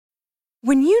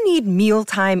When you need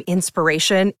mealtime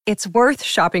inspiration, it's worth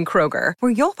shopping Kroger,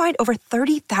 where you'll find over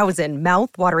 30,000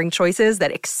 mouth-watering choices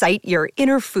that excite your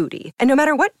inner foodie. And no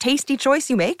matter what tasty choice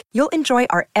you make, you'll enjoy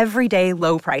our everyday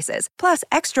low prices, plus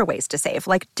extra ways to save,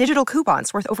 like digital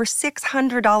coupons worth over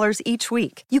 $600 each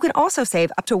week. You can also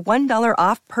save up to $1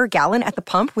 off per gallon at the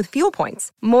pump with fuel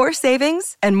points. More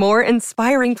savings and more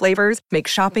inspiring flavors make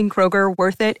shopping Kroger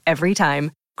worth it every time.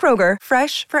 Kroger,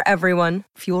 fresh for everyone.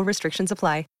 Fuel restrictions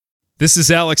apply. This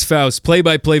is Alex Faust,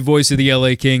 play-by-play voice of the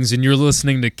LA Kings, and you're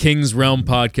listening to Kings Realm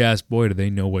Podcast. Boy, do they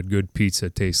know what good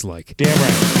pizza tastes like. Damn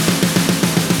right.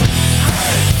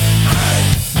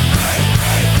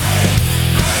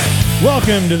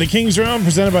 Welcome to the Kings Realm,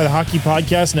 presented by the Hockey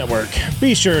Podcast Network.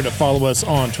 Be sure to follow us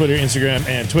on Twitter, Instagram,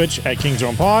 and Twitch at Kings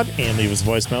Realm Pod, and leave us a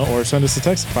voicemail or send us a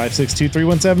text at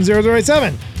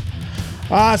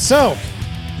 562-317-0087. So,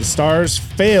 the Stars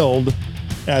failed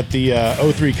at the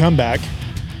 0-3 comeback.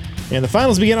 And the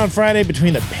finals begin on Friday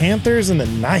between the Panthers and the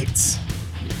Knights.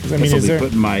 I mean, is there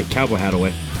putting my cowboy hat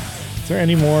away? Is there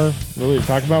any more really to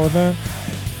talk about with that?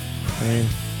 I mean,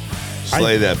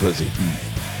 slay that pussy.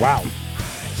 Wow,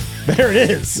 there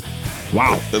it is.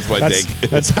 Wow, that's my take.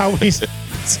 That's how we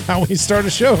start a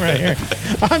show right here.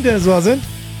 I'm Dennis Wilson.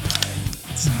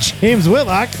 It's James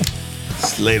Whitlock.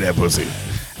 Slay that pussy.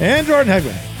 And Jordan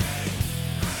Hegman.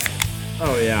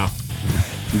 Oh yeah.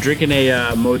 I'm drinking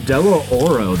a Modelo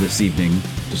Oro this evening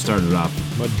to start it off.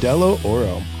 Modelo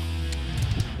Oro.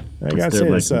 I gotta say,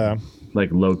 like, it's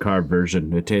like low carb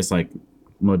version. It tastes like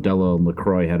Modelo and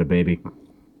LaCroix had a baby.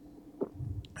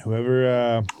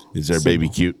 Whoever is their baby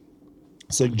cute?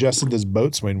 Suggested this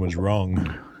boatswain was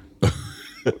wrong.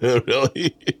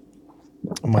 Really?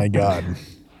 Oh my God.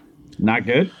 Not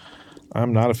good?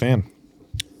 I'm not a fan.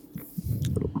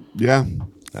 Yeah,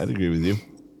 I'd agree with you.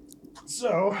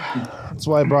 So that's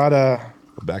why I brought a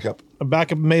backup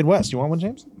Made West. You want one,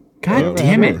 James? God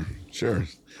damn it! Sure.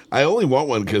 I only want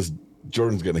one because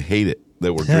Jordan's gonna hate it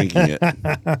that we're drinking it.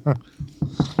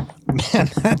 Man,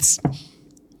 that's.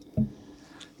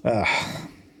 I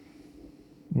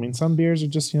mean, some beers are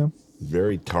just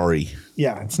very tarry.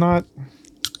 Yeah, it's not.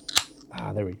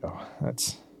 There we go.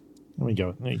 Let me go.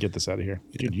 Let me get this out of here,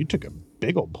 dude. You took a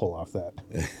big old pull off that.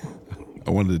 I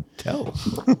wanted to tell.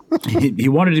 He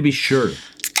wanted to be sure.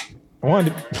 I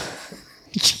wanted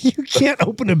to... You can't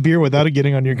open a beer without it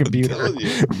getting on your computer.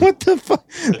 What the fuck?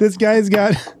 This guy's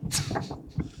got...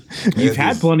 You've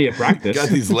had plenty of practice. Got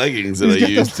these leggings that I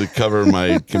use to cover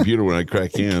my computer when I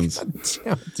crack cans.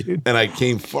 Damn, dude. And I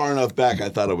came far enough back, I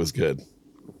thought it was good.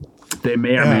 They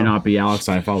may or may not be Alex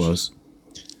I follows.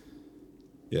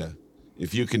 Yeah.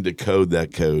 If you can decode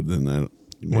that code, then that...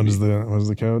 What is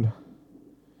the code?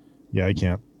 Yeah, I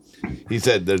can't. He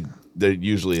said they're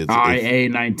usually it's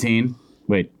IA19.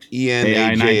 Wait.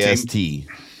 ENAJST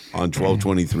on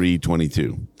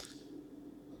 12/23/22.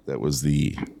 That was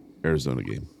the Arizona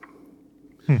game.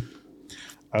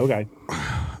 Okay.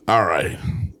 All right.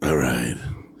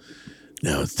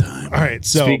 Now it's time. All right.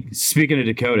 So speaking of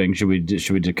decoding, should we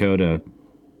decode a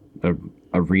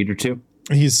read or two?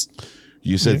 You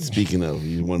said speaking of.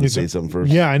 You wanted to say something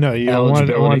first? Yeah, I know. I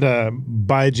wanted to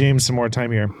buy James some more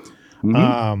time here.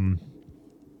 Mm-hmm.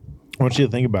 I want you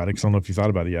to think about it because I don't know if you thought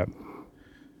about it yet.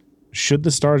 Should the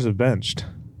Stars have benched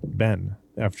Ben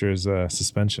after his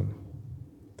suspension?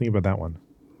 Think about that one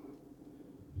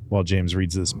while James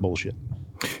reads this bullshit.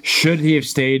 Should he have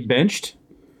stayed benched?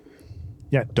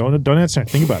 Yeah, don't answer.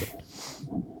 Think about it.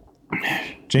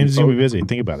 James is going to be busy.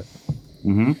 Think about it.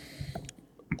 Mm-hmm.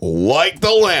 Like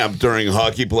the lamp during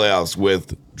hockey playoffs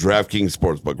with DraftKings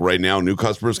Sportsbook. Right now, new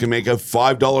customers can make a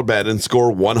 $5 bet and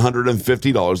score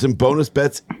 $150 in bonus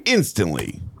bets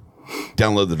instantly.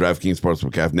 Download the DraftKings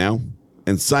Sportsbook app now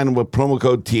and sign up with promo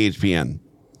code THPN.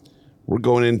 We're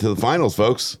going into the finals,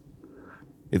 folks.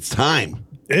 It's time.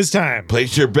 It's time.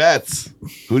 Place your bets.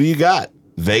 Who do you got?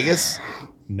 Vegas?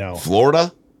 No.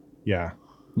 Florida? Yeah.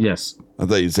 Yes. I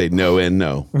thought you'd say no and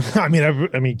no. I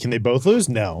mean, can they both lose?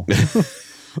 No.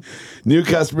 New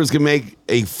customers can make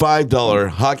a $5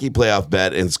 hockey playoff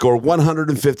bet and score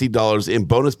 $150 in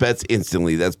bonus bets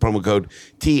instantly. That's promo code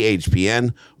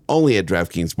THPN, only at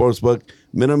DraftKings Sportsbook.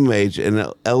 Minimum age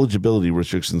and eligibility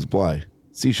restrictions apply.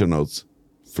 See show notes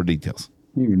for details.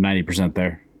 You're 90%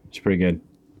 there. It's pretty good.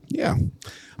 Yeah.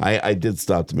 I did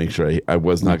stop to make sure I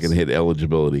was not going to hit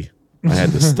eligibility. I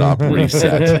had to stop,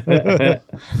 reset,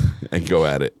 and go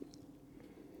at it.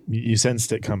 You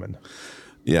sensed it coming.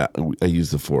 Yeah, I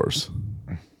used the fours.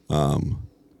 The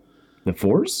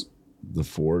fours? The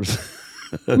fours?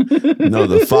 No,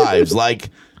 the fives.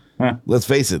 Like, let's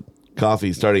face it,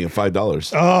 coffee starting at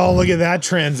 $5. Oh, look at that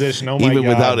transition. Oh, my God. Even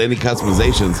without any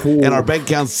customizations. And our bank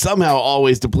account's somehow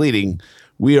always depleting.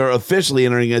 We are officially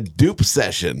entering a dupe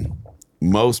session.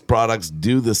 Most products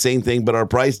do the same thing, but are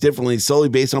priced differently solely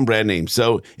based on brand name.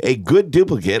 So a good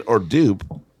duplicate or dupe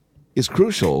is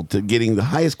crucial to getting the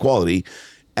highest quality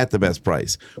at the best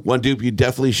price. One dupe you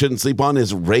definitely shouldn't sleep on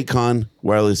is Raycon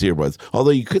wireless earbuds.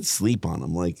 Although you could sleep on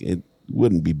them. Like, it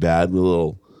wouldn't be bad with a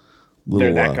little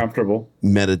They're that comfortable.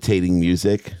 Meditating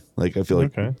music. Like, I feel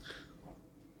like Okay.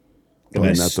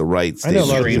 probably not the right I know a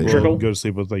lot of station. people go to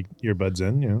sleep with like earbuds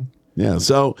in, you know. Yeah,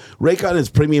 so Raycon is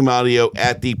premium audio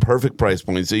at the perfect price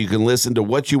point, so you can listen to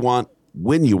what you want,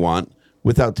 when you want,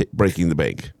 without breaking the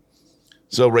bank.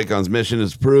 So Raycon's mission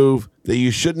is to prove that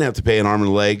you shouldn't have to pay an arm and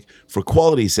a leg for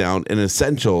quality sound and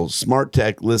essential smart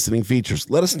tech listening features.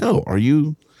 Let us know. Are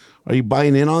you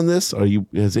buying in on this?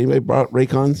 Has anybody bought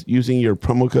Raycons using your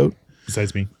promo code?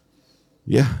 Besides me.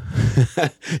 Yeah.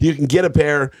 You can get a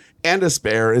pair and a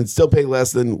spare and still pay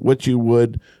less than what you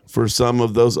would for some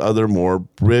of those other more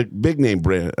big name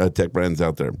brand, tech brands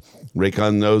out there.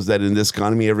 Raycon knows that in this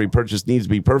economy, every purchase needs to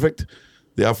be perfect.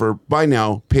 They offer buy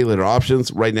now, pay later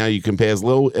options. Right now, you can pay as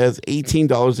low as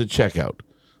 $18 at checkout.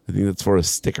 I think that's for a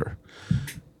sticker.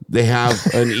 They have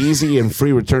an easy and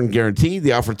free return guarantee.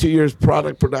 They offer 2 years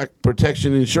product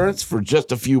protection insurance for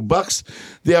just a few bucks.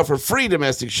 They offer free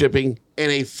domestic shipping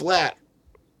and a flat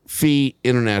fee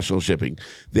international shipping.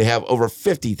 They have over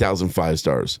 50,000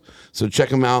 5-stars. So check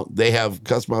them out. They have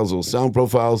customizable sound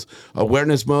profiles,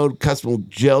 awareness mode, custom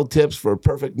gel tips for a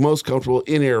perfect, most comfortable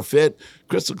in-ear fit,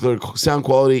 crystal clear sound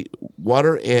quality,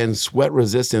 water and sweat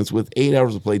resistance with 8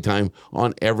 hours of playtime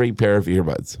on every pair of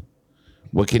earbuds.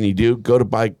 What can you do? Go to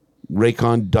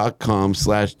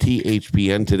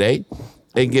buyraycon.com/THPN today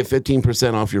and get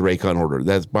 15% off your Raycon order.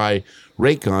 That's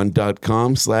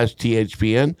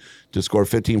buyraycon.com/THPN to score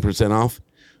 15% off.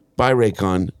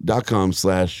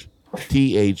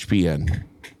 buyraycon.com/THPN.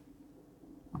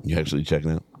 You actually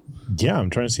checking out? Yeah, I'm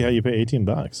trying to see how you pay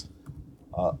 $18.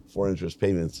 4 interest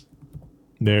payments.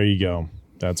 There you go.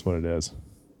 That's what it is.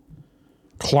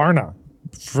 Klarna.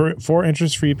 4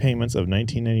 interest-free payments of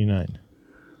 $19.99.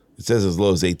 It says as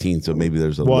low as 18, so maybe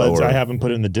there's a lower. I haven't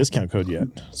put in the discount code yet,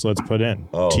 so let's put in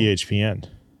THPN.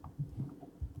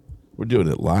 We're doing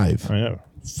it live. I know.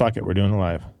 Fuck it, we're doing it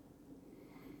live.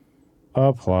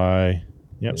 Apply.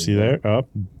 Yep, see there? Up.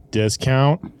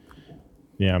 Discount.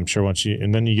 Yeah, I'm sure once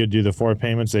and then you get to do the 4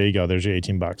 payments. There you go. There's your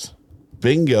 $18.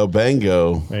 Bingo,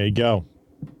 bango. There you go.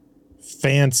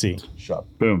 Fancy. Shop.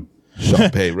 Boom.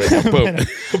 Shop pay right now. Boom.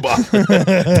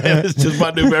 It's just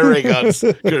my new bear Raycons,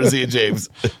 courtesy of James.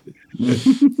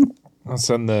 I'll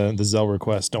send the Zelle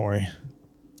request. Don't worry.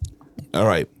 All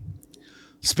right.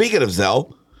 Speaking of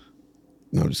Zell.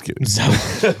 No, just kidding. We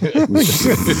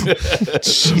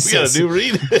got a new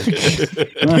read.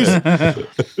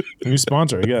 New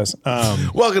sponsor, I guess.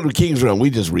 Welcome to King's Realm. We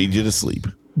just read you to sleep.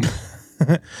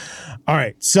 All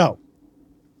right. So,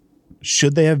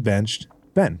 should they have benched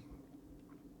Ben?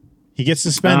 He gets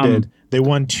suspended. They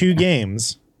won 2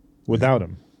 games without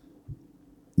him.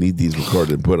 Need these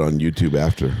recorded and put on YouTube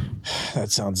after. That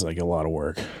sounds like a lot of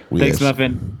work. Thanks,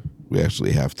 Muffin. We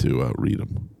actually have to read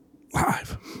them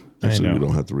live. I Actually, know. we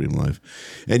don't have to read them live.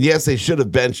 And yes, they should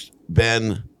have benched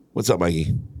Ben. What's up,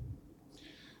 Mikey?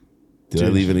 Did I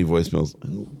leave any voicemails?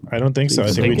 I don't think so.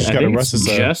 I think we just got a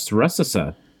Russisa. Just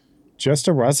Russisa. Just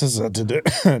a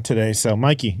Russisa today. So,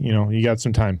 Mikey, you got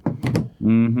some time.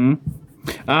 Mm-hmm.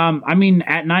 I mean,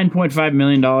 at $9.5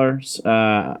 million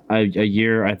a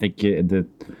year, I think the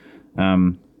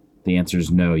answer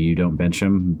is no. You don't bench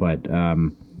him. But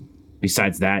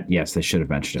besides that, yes, they should have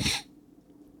benched him.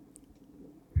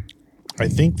 I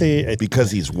think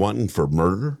because he's wanting for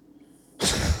murder.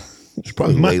 Should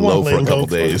probably lay low for a couple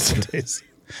days.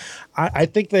 I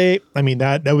think that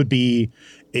would be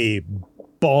a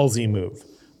ballsy move.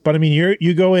 But I mean,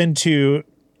 you go into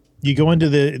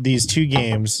these 2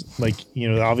 games, like,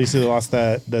 obviously they lost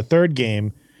the third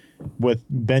game with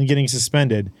Ben getting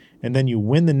suspended, and then you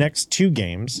win the next 2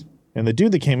 games, and the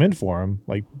dude that came in for him,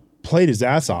 like, played his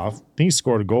ass off. I think he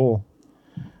scored a goal.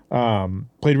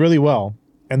 Played really well,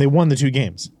 and they won the 2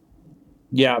 games.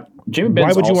 Yeah, Jamie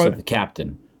Benn's also the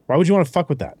captain. Why would you want to fuck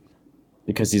with that?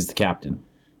 Because he's the captain.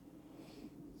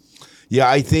 Yeah,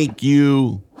 I think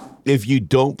if you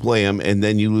don't play him and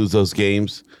then you lose those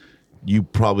games, you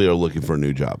probably are looking for a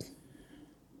new job.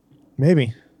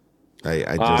 Maybe.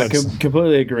 I just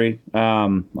completely agree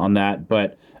on that.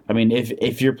 But I mean,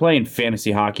 if you're playing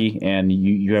fantasy hockey and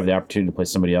you have the opportunity to play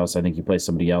somebody else, I think you play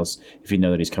somebody else if you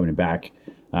know that he's coming back.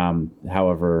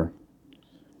 However,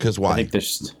 because why? I think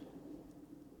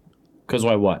Because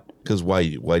why what? Because why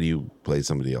do you play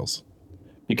somebody else?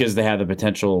 Because they have the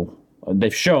potential.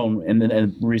 They've shown in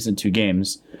the recent 2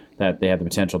 games that they have the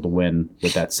potential to win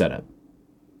with that setup.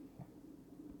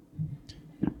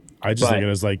 I just think it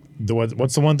was like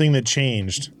what's the one thing that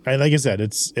changed? Like I said,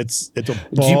 it's a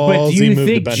ballsy But do you move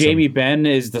think to bench Jamie him. Benn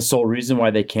is the sole reason why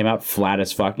they came out flat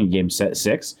as fuck in game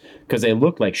 6? Because they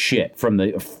looked like shit from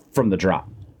the drop,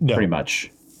 No. pretty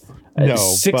much. No,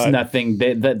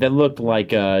 6-0. They looked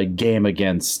like a game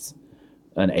against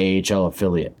an AHL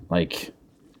affiliate. Like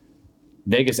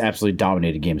Vegas absolutely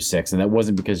dominated game 6, and that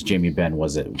wasn't because Jamie Benn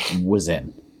was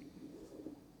in.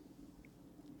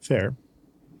 Fair.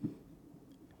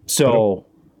 So,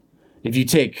 if you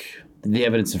take the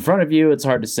evidence in front of you, it's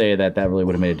hard to say that really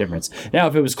would have made a difference. Now,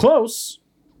 if it was close,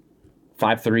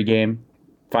 5-3 game,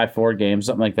 5-4 game,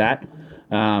 something like that,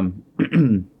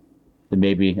 then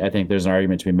maybe I think there's an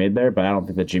argument to be made there. But I don't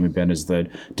think that Jamie Benn is the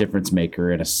difference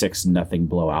maker in a 6-0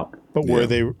 blowout. But were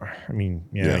they? I mean,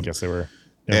 I guess they were.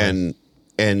 And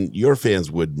your fans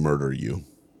would murder you.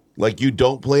 Like you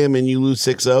don't play them and you lose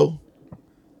 6-0.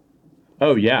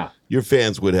 Oh yeah. Your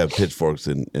fans would have pitchforks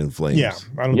and flames. Yeah,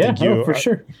 I don't think you. for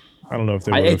sure. I don't know if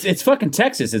they would. It's fucking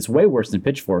Texas. It's way worse than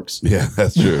pitchforks. Yeah,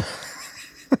 that's true.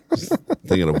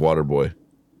 Thinking of Waterboy.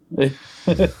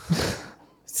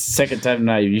 Second time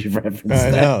tonight you've referenced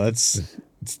I that. know it's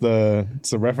the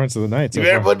reference of the night.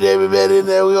 So Put David Benn in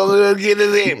there. We're gonna get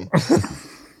his name.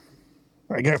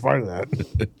 I got part of that.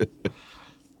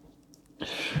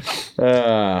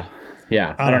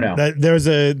 Yeah, I don't know. There was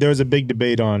a big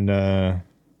debate on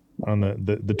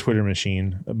the Twitter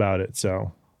machine about it.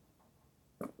 So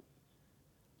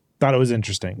thought it was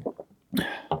interesting.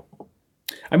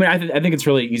 I mean, I think it's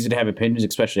really easy to have opinions,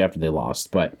 especially after they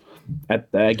lost. But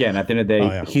at the end of the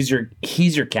day, he's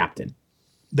your captain.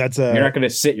 You're not going to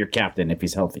sit your captain if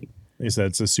he's healthy. He said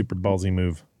it's a super ballsy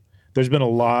move. There's been a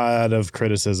lot of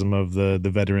criticism of the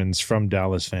veterans from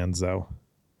Dallas fans, though.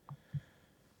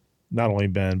 Not only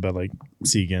Ben, but like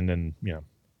Seguin and,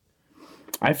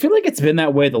 I feel like it's been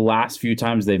that way the last few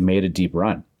times they've made a deep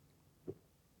run.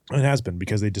 It has been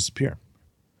because they disappear.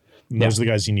 And those are the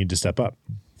guys you need to step up.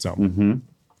 So, and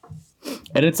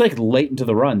it's like late into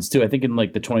the runs too. I think in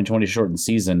like the 2020 shortened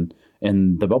season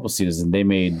and the bubble season, they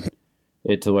made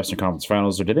it to the Western Conference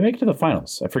Finals, or did they make it to the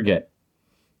finals? I forget.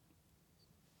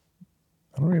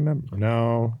 I don't remember.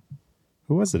 No,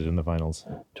 who was it in the finals?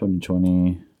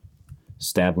 2020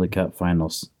 Stanley Cup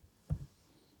Finals.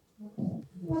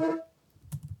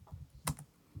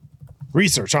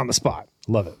 Research on the spot.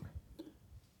 Love it.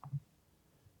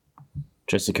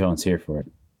 Jesse Cohen's here for it.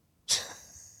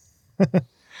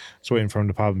 Just waiting for him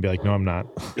to pop and be like, no, I'm not.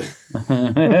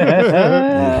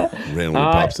 Randomly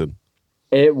pops in.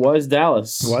 It was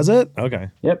Dallas. Was it? Okay.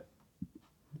 Yep.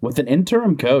 With an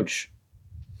interim coach.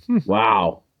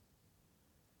 Wow.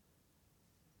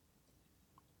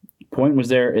 Point was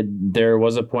there. There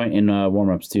was a point in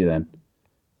warm-ups too then.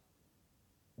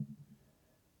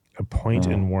 A point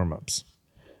in warm-ups.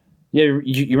 Yeah,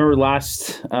 you remember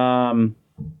last... was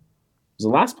the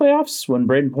last playoffs when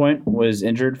Braden Point was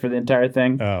injured for the entire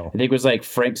thing? Oh. I think it was like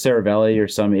Frank Saravelli or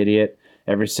some idiot.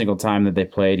 Every single time that they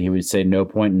played, he would say no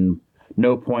point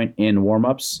in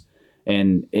warm-ups.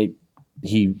 And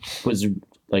he was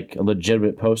like a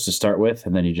legitimate post to start with,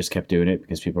 and then he just kept doing it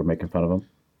because people were making fun of him.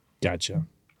 Gotcha.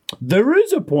 There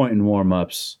is a point in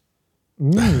warm-ups.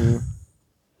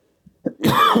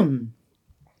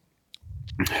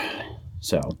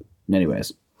 So,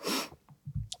 anyways.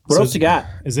 What else you got?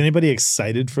 Is anybody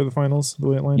excited for the finals, the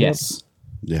way it lined Yes.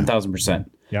 Yeah. 1,000%.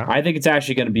 Yeah. I think it's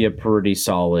actually going to be a pretty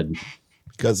solid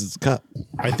Because it's cup. up?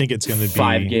 I think it's going to be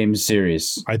 5-game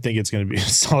series. I think it's going to be a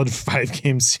solid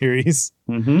 5-game series.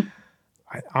 Mm-hmm.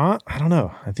 I don't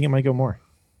know. I think it might go more.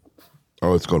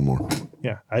 Oh, it's going more.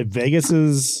 Yeah. Vegas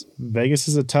is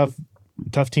a tough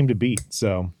team to beat.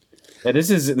 So Yeah, this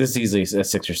is easily a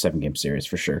 6 or 7 game series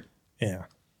for sure. yeah.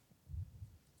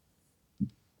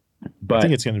 But I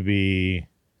think it's going to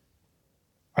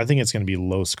be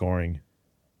low scoring.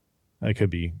 I could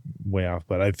be way off,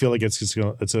 but I feel like it's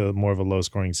a more of a low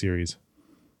scoring series.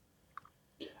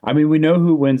 I mean, we know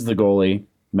who wins the goalie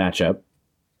matchup.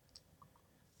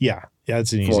 Yeah,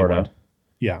 it's an easy Florida. one.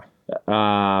 Yeah,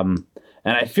 And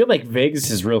I feel like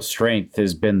Vegas's real strength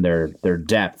has been their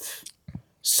depth.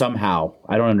 Somehow,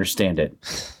 I don't understand it.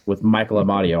 With Michael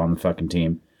Amadio on the fucking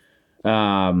team,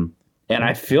 and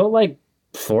I feel like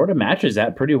Florida matches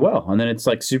that pretty well. And then it's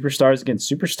like superstars against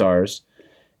superstars,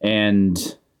 and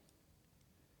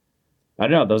I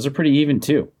don't know. Those are pretty even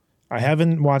too. I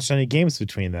haven't watched any games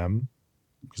between them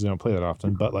because they don't play that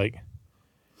often. But like,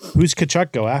 who's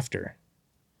Kachuk go after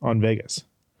on Vegas?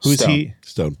 Who's Stone. he?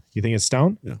 Stone. You think it's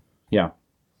Stone? Yeah.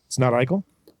 It's not Eichel?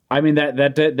 I mean, that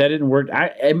didn't work.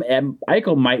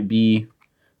 Eichel might be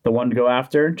the one to go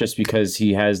after just because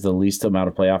he has the least amount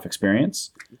of playoff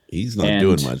experience. He's not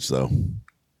doing much, though.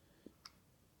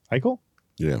 Eichel?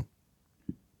 Yeah.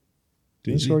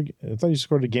 Did he score? I thought he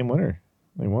scored a game winner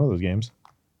in one of those games.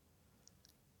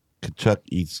 Kachuk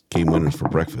eats game winners for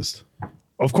breakfast.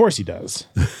 Of course he does.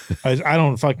 I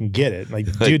don't fucking get it.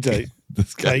 Like, dude,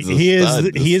 This guy's a he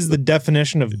stud. is the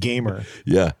definition of gamer.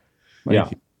 Yeah. Yeah.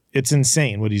 It's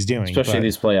insane what he's doing. Especially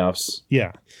these playoffs.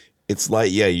 Yeah. It's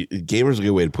like, gamer's a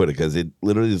good way to put it because it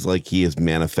literally is like he is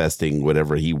manifesting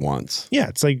whatever he wants. Yeah,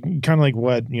 it's like kind of like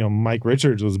what, Mike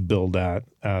Richards was billed at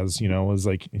as, was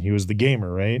like he was the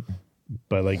gamer, right?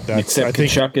 But like that's Except I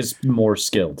think Kachuk is more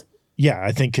skilled. yeah,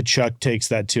 I think Kachuk takes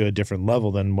that to a different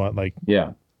level than what Mike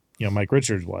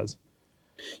Richards was.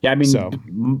 Yeah, I mean, So-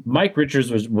 Mike Richards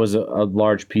was a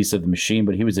large piece of the machine,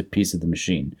 but he was a piece of the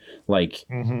machine. Like,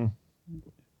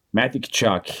 Matthew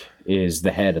Kachuk is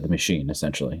the head of the machine,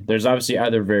 essentially. There's obviously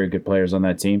other very good players on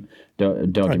that team.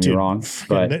 Don't get me wrong,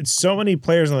 but There's so many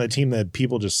players on the team that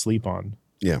people just sleep on.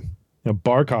 Yeah.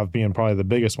 Barkov being probably the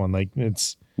biggest one. Like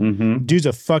it's dude's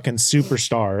a fucking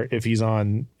superstar if he's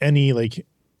on any like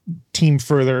team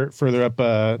further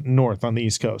up north on the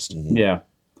East Coast. yeah.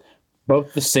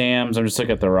 Both the Sams, I'm just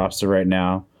looking at the roster right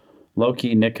now.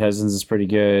 Low-key, Nick Cousins is pretty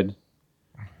good.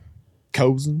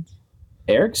 Cousins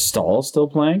Eric Stahl still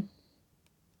playing.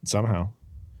 somehow.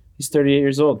 He's 38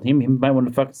 years old. He might win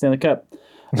the fucking Stanley Cup.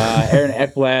 Aaron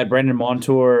Ekblad, Brandon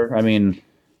Montour. I mean,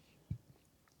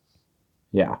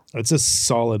 yeah. It's a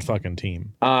solid fucking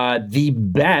team. The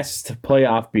best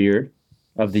playoff beard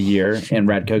of the year in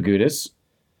Radko Gudas.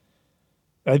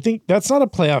 I think that's not a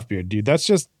playoff beard, dude. That's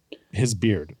just his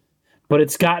beard. But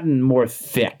it's gotten more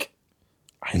thick.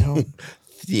 I know.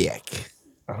 Thick.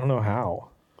 I don't know how.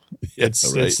 Yeah,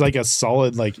 It's like a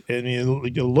solid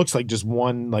it looks like just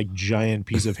one like giant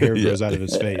piece of hair grows out of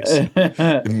his face.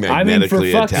 I mean, for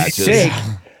magnetically fuck's attaches. sake,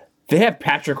 they have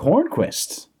Patrick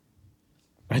Hornquist.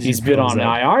 He's been on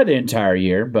IR the entire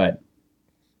year, but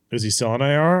Is he still on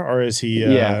IR or is he?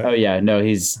 yeah. Oh yeah. No, I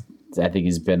think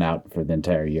he's been out for the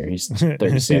entire year. He's Is he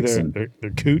 36. and their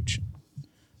cooch?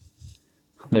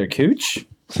 their cooch.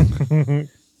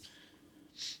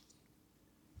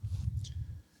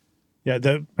 Yeah,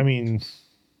 a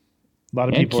lot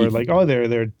of people are like, oh,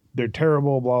 they're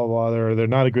terrible, blah blah blah. They're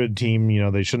not a good team.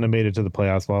 They shouldn't have made it to the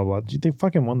playoffs, blah blah. Dude, they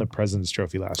fucking won the President's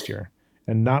Trophy last year,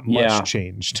 and not much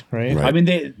changed, right? Right. I mean,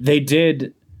 they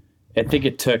did. I think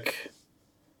it took.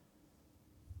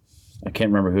 I can't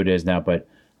remember who it is now, but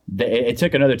it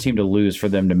took another team to lose for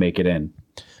them to make it in.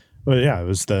 Well, yeah, it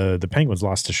was the Penguins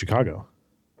lost to Chicago,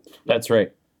 That's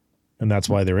right. and that's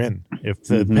why they're in. If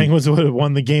the Penguins would have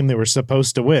won the game they were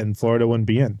supposed to win, Florida wouldn't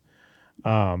be in.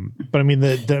 But I mean,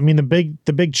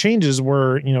 the big changes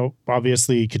were,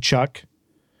 obviously Kachuk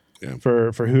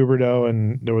for Huberdeau,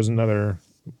 and there was another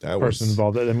person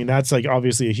involved. I mean, that's like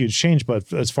obviously a huge change,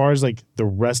 but as far as like the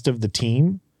rest of the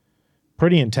team,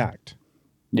 pretty intact.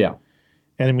 Yeah.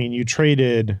 And I mean, you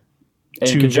traded And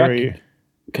two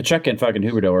Kachuk and fucking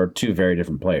Huberdeau are two very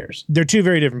different players. they're two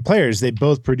very different players. They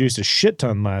both produced a shit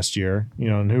ton last year,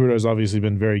 and Huberdeau's obviously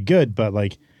been very good, but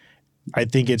like, I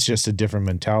think it's just a different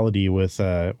mentality with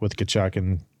Kachuk,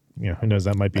 and who knows,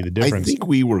 that might be the difference. I think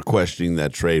we were questioning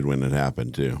that trade when it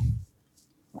happened too.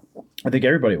 I think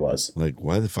everybody was. Like,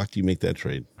 why the fuck do you make that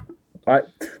trade?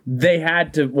 They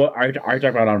had to. What are you talking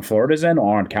about on Florida's end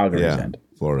or on Calgary's end?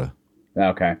 Florida.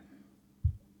 Okay.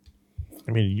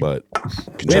 I mean, But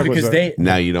Yeah, because they.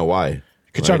 now you know why.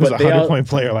 Kachuk was a But they all- 100-point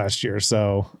player last year,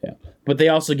 so Yeah. But they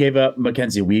also gave up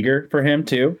Mackenzie Weegar for him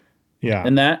too, yeah.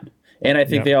 in that. And I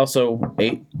think Yeah. they also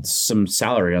ate some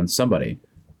salary on somebody.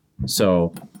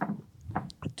 So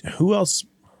Who else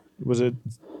was it?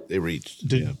 They reached.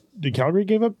 Did Calgary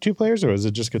give up two players, or was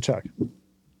it just Kachuk?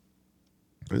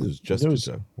 It was just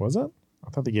Kachuk. Was it? I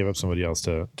thought they gave up somebody else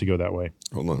to go that way.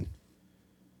 Hold on.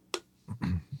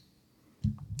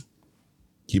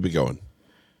 Keep it going.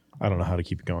 I don't know how to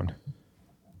keep it going.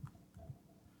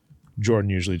 Jordan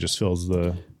usually just fills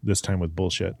this time with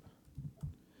bullshit.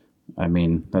 I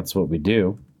mean, that's what we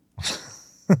do.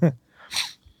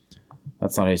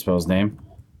 That's not how you spell his name.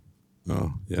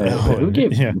 Oh, yeah. Who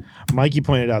gave? Yeah, Mikey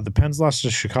pointed out the Pens lost to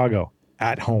Chicago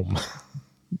at home.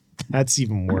 That's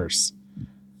even worse.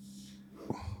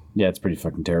 Yeah, it's pretty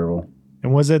fucking terrible.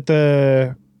 And was it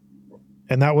and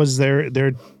that was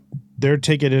their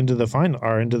ticket into the final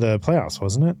or into the playoffs,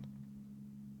 wasn't it?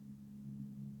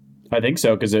 I think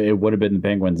so because it would have been the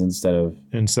Penguins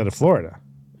instead of Florida.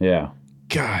 yeah.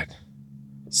 God,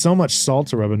 so much salt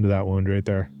to rub into that wound right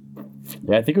there.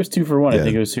 Yeah, I think it was 2 for 1. Yeah. I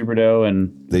think it was Huberdeau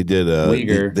and They did.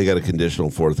 Uyghur. They got a conditional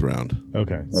 4th round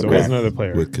Okay, so Okay. it was another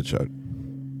player. with Kachuk.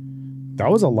 That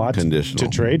was a lot to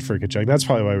Conditional. trade for Kachuk. That's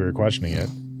probably why we were questioning it.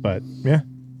 But yeah,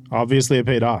 obviously it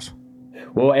paid off.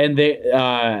 well, and they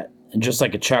just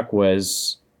like Kachuk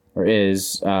was or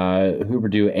is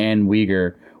Huberdeau and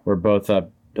Uyghur were both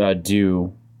up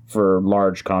due for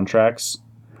large contracts.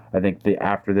 I think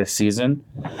after this season.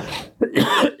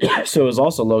 So it was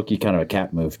also low-key kind of a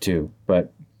cap move too.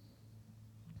 But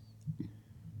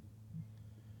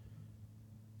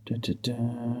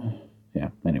yeah,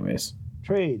 anyways.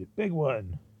 Trade, big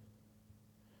one.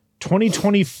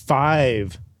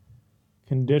 2025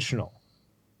 conditional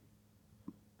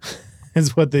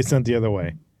is what they sent the other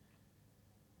way.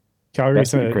 Calgary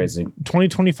That's pretty said crazy.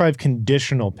 2025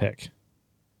 conditional pick.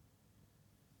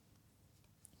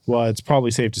 Well, it's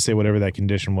probably safe to say whatever that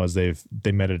condition was, they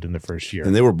met it in the first year.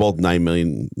 And they were both 9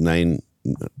 million.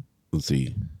 Let's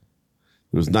see.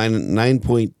 It was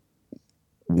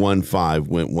 9.15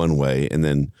 went one way, and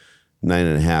then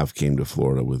 9.5 came to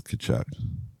Florida with Kachuk.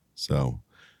 So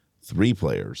 3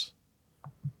 players,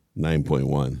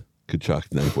 9.1. Kachuk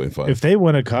 9.5. If they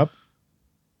win a cup,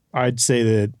 I'd say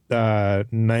that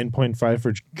 9.5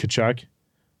 for Kachuk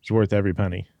is worth every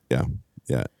penny. Yeah,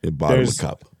 it bought him a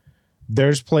cup.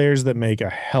 There's players that make a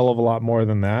hell of a lot more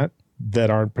than that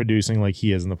aren't producing like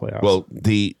he is in the playoffs. Well,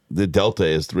 the delta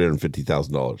is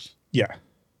 $350,000. Yeah.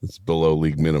 It's below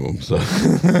league minimum. So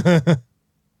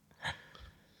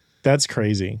That's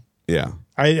crazy. yeah,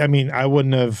 I mean, I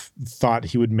wouldn't have thought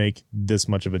he would make this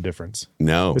much of a difference,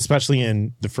 no, especially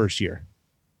in the first year.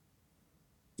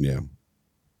 yeah,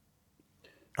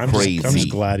 I'm Crazy. just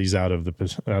glad he's out of the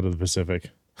Pacific.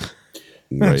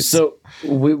 right. So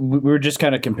we were just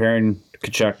kind of comparing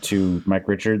Kachuk to Mike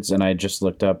Richards, and I just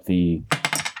looked up the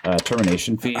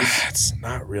termination fees. It's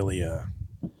not really a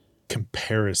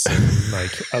comparison,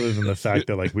 like other than the fact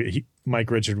that like Mike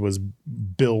Richard was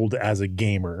billed as a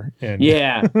gamer, and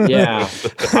Yeah.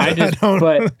 I just don't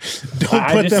but don't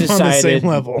I put just them on the same decided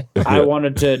level. I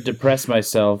wanted to depress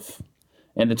myself,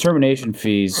 and the termination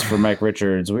fees for Mike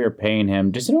Richards, we were paying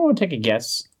him. Does anyone want to take a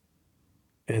guess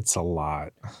It's a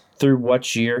lot. through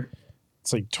what year?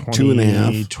 It's like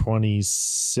 2.5.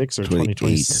 2026 or 28.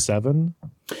 2027.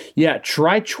 Yeah,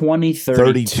 try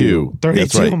 2032. 32.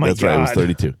 That's 32, right. oh my That's right. It was God.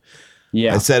 32.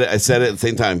 Yeah, I said it at the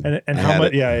same time. And I how had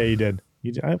much? it. Yeah, you did.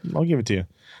 I'll give it to you.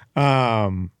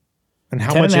 And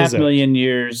how 10 much and a half is it? million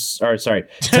years. Or sorry,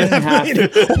 10 and a half.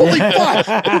 Holy fuck!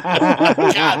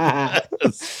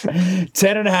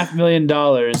 $10.5 million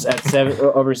at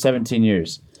over 17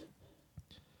 years.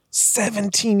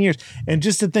 17 years. And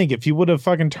just to think, if he would have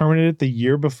fucking terminated it the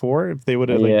year before, if they would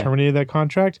have like Yeah. terminated that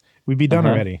contract, we'd be done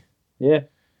already. Yeah.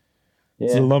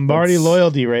 It's a Lombardi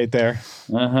loyalty right there.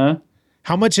 Uh-huh.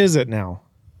 How much is it now?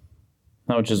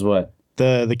 How much is what?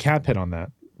 The cap hit on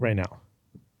that right now.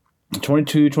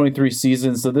 22-23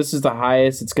 season. So this is the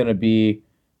highest it's going to be.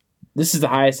 This is the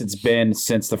highest it's been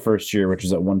since the first year, which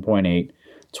is at 1.8.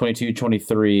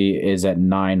 22-23 is at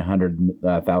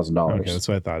 $900,000. Okay, that's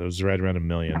what I thought. It was right around $1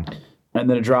 million. And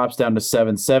then it drops down to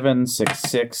 7.7,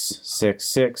 6.6,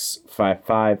 6.6,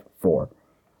 5.5, 4.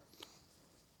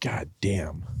 God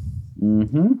damn.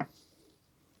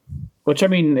 Which I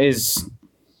mean is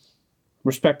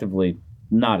respectively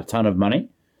not a ton of money.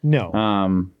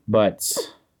 No. But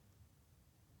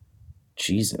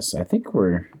Jesus, I think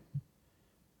we're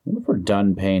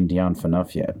done paying Dion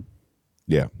Phaneuf yet.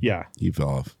 Yeah, Yeah. he fell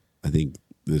off. I think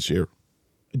this year.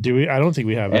 Do we? I don't think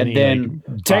we have And any. then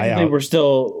like, technically buyout.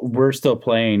 we're still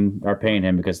paying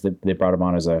him because they brought him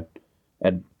on as a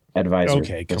advisor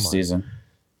Okay, come this on. season.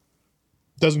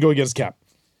 Doesn't go against cap.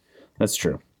 That's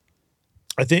true.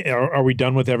 I think. Are we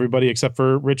done with everybody except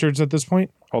for Richards at this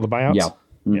point? All the buyouts. Yeah.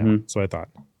 Yeah. Mhm. So I thought.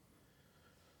 At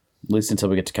least until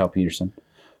we get to Cal Peterson.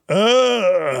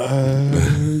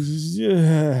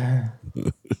 Yeah.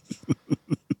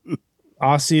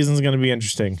 Off season's going to be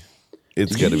interesting.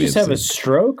 It's Did going you to be just have a interesting.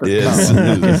 stroke? Or Yes.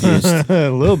 A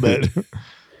little bit.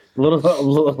 a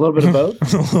little bit of both?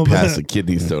 Pass the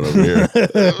kidney stone over here.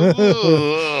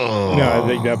 No, I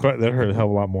think that hurt a hell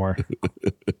of a lot more.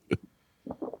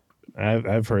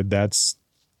 I've heard that's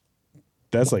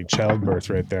like childbirth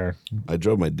right there. I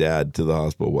drove my dad to the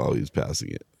hospital while he was passing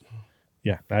it.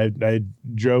 Yeah, I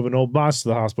drove an old boss to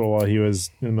the hospital while he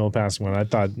was in the middle of passing one. I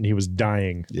thought he was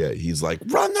dying. Yeah, he's like,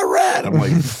 run the red. I'm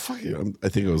like, fuck you. I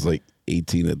think I was like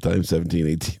 18 at the time, 17,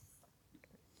 18.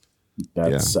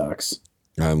 That Yeah. sucks.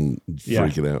 I'm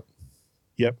freaking out.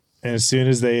 Yep. And as soon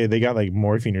as they got like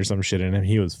morphine or some shit in him,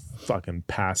 he was fucking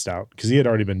passed out because he had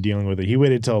already been dealing with it. He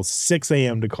waited till 6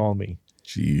 a.m. to call me.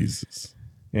 Jesus.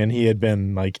 And he had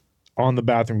been like on the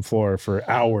bathroom floor for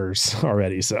hours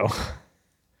already. So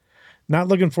not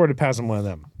looking forward to passing one of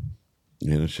them.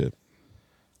 Yeah, no shit.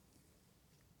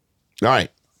 All right.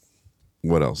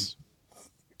 What else?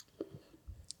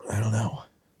 I don't know.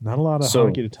 Not a lot of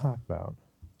hockey to talk about.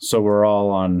 So we're all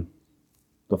on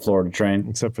the Florida train?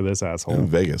 Except for this asshole. I'm in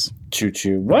Vegas.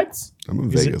 Choo-choo. What? I'm in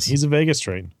Vegas. He's a Vegas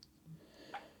train.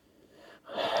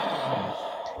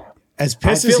 As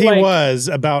pissed as he was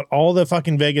about all the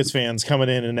fucking Vegas fans coming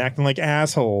in and acting like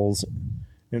assholes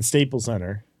in Staples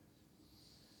Center,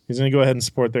 he's going to go ahead and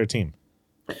support their team.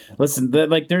 Listen,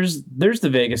 there's the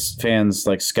Vegas fans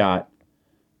like Scott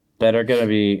that are going to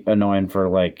be annoying for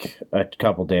like a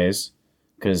couple days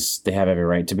because they have every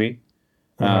right to be.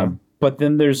 But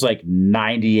then there's like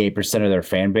 98% of their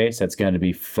fan base that's going to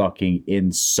be fucking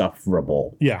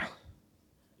insufferable. Yeah.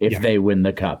 If they win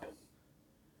the cup.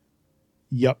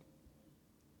 Yep.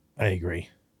 I agree.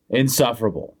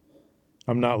 Insufferable.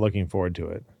 I'm not looking forward to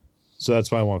it. So that's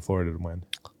why I want Florida to win.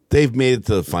 They've made it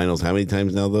to the finals how many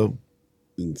times now, though?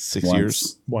 In 6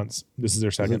 years? Once. This is their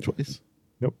second. Twice?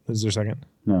 Nope. This is their second.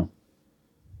 No.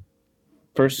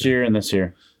 First year and this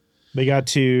year. I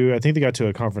think they got to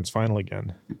a conference final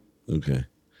again. Okay.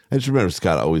 I just remember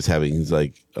Scott always he's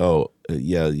like, oh,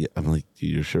 yeah. I'm like,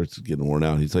 dude, your shirt's getting worn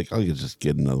out. He's like, I'll just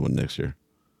get another one next year.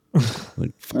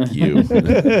 Like, fuck you. So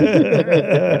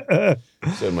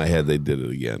in my head, they did it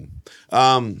again.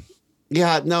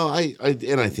 Yeah, no, I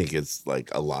think it's like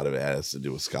a lot of it has to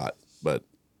do with Scott, but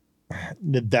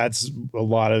that's a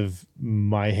lot of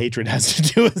my hatred has to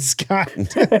do with Scott.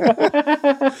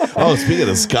 Oh, speaking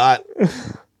of Scott,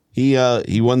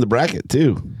 he won the bracket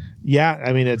too. Yeah,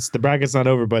 I mean the bracket's not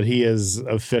over, but he is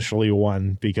officially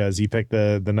won because he picked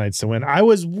the Knights to win. I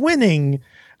was winning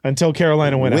until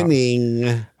Carolina went out.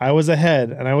 I was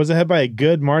ahead, and I was ahead by a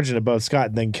good margin above Scott.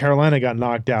 And then Carolina got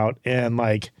knocked out, and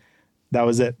like that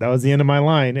was it. That was the end of my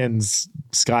line. And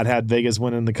Scott had Vegas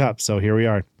winning the cup, so here we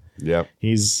are. Yep.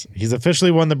 He's officially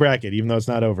won the bracket, even though it's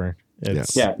not over.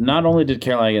 Yeah. Not only did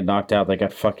Carolina get knocked out, they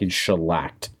got fucking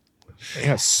shellacked. They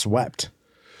got swept.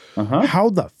 How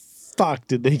the fuck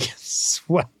did they get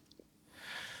swept?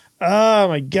 Oh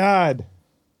my god.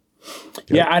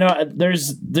 Yeah, I know.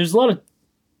 There's a lot of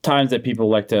times that people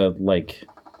like to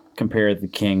compare the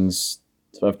Kings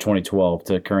of 2012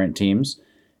 to current teams,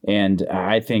 and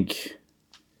I think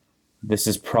this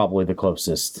is probably the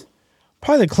closest.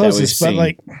 Probably the closest, but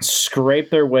like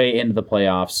scrape their way into the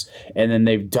playoffs, and then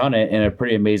they've done it in a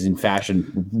pretty amazing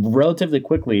fashion, relatively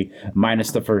quickly,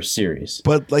 minus the first series.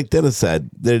 But like Dennis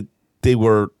said, they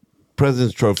were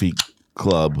President's Trophy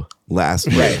Club last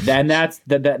year. Right, and that's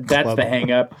the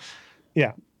hang up.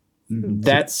 Yeah,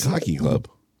 that's hockey club.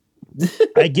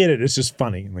 I get it. It's just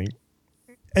funny.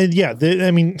 And yeah,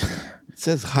 it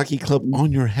says hockey club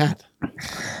on your hat.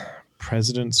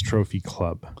 President's Trophy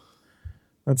Club.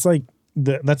 That's like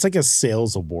a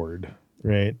sales award,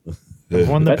 right? I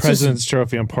won the President's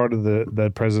Trophy. I'm part of the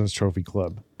President's Trophy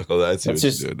Club. Oh, that's what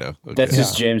you're doing now. Okay. That's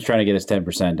just James trying to get his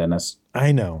 10%, Dennis.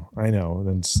 I know.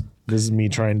 This is me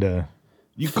trying to.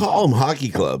 You call them hockey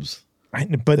clubs,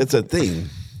 but that's a thing.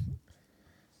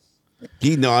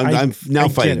 I'm now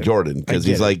fighting Jordan because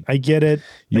he's like, I get it.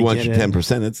 You want your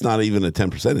 10%? It's not even a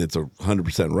 10%. It's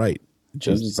 100% right.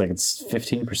 James is like it's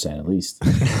 15% at least.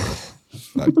 It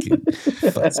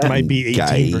might be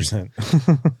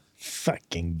 18%.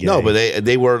 Fucking gay. No, but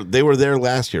they were there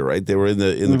last year, right? They were in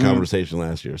the conversation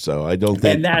last year. So I don't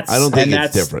think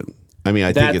it's different. I mean,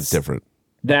 I think it's different.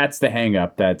 That's the hang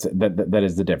up. That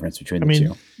is the difference between the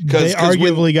two. They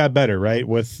arguably got better, right?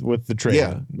 With the trade.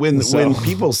 Yeah. When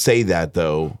people say that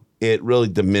though, it really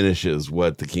diminishes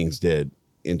what the Kings did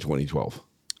in 2012.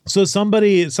 So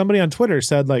somebody on Twitter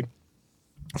said like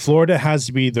Florida has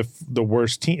to be the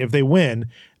worst team. If they win,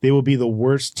 they will be the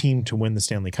worst team to win the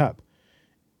Stanley Cup.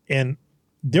 And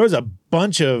there was a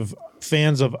bunch of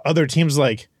fans of other teams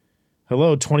like,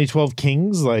 hello, 2012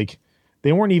 Kings, like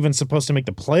they weren't even supposed to make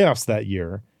the playoffs that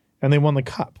year, and they won the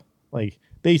cup. Like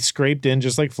they scraped in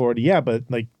just like Florida, yeah, but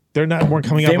like weren't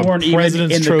coming off a President's Trophy. They weren't even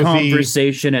in the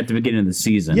conversation at the beginning of the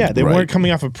season. Yeah, they weren't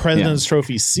coming off a President's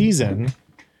Trophy season,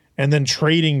 and then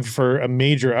trading for a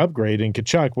major upgrade in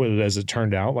Kachuk, as it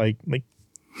turned out. Like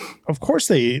of course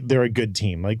they're a good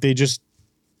team. Like they just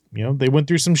they went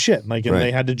through some shit, and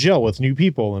they had to gel with new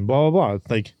people and blah blah blah.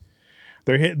 Like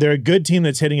they're a good team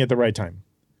that's hitting at the right time.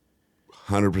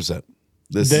 100%.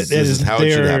 This is how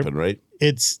it should happen, right?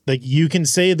 It's like you can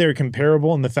say they're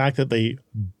comparable in the fact that they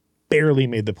barely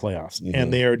made the playoffs,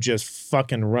 and they are just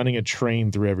fucking running a train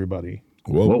through everybody.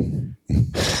 Whoa.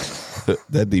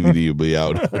 That DVD will be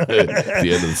out at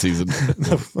the end of the season.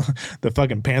 The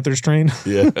fucking Panthers train.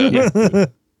 Yeah.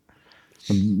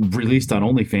 Released on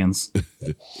OnlyFans.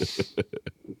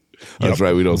 That's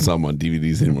right. We don't sell them on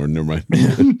DVDs anymore. Never mind.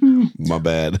 My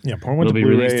bad. Yeah, porn went to It'll be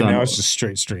Blu-ray, released and on- now it's just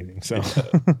straight streaming. So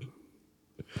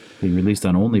Being released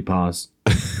on OnlyPause.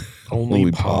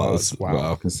 only pause.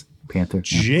 Wow. Because Panther. Yeah.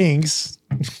 Jinx.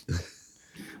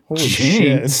 Holy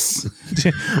Jinx.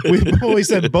 shit. We always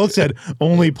said, both said,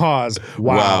 only pause.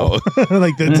 Wow.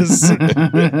 Like this.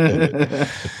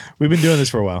 We've been doing this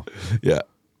for a while. Yeah.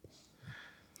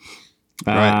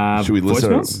 All right. Should we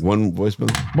listen voicemails? to one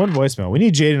voicemail? One voicemail. We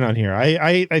need Jaden on here.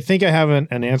 I think I have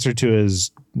an answer to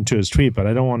his tweet, but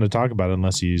I don't want to talk about it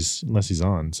unless he's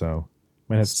on. So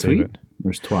might have to save Tweet? it.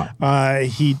 Where's twat?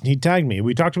 He tagged me.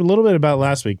 We talked a little bit about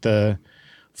last week, the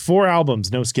 4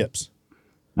 albums, no skips.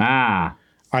 Ah.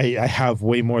 I have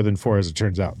way more than 4 as it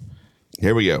turns out.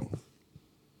 Here we go.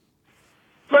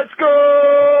 Let's go,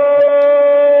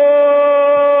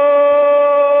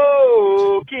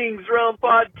 Kings Realm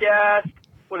Podcast.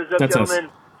 What is up, That's gentlemen?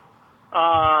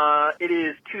 It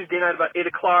is Tuesday night, about 8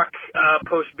 o'clock,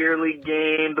 post beer league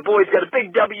game. The boys got a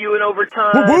big W in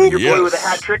overtime. Whoop, whoop. Your boy Yes. with a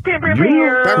hat trick. What? Hat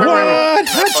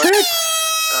trick?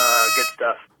 Good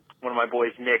stuff. One of my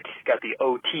boys, Nick, got the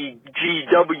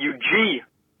OTGWG.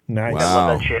 Nice. Wow. I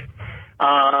love that shit.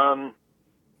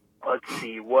 Let's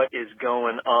see what is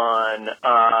going on.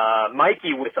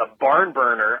 Mikey with a barn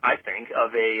burner, I think,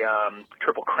 of a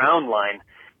Triple Crown line.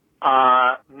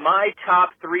 My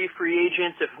top 3 free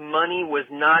agents, if money was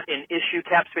not an issue,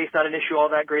 cap space not an issue, all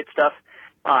that great stuff.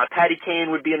 Patty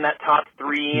Kane would be in that top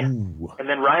 3, and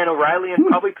then Ryan O'Reilly and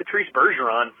probably Patrice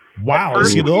Bergeron. Wow, At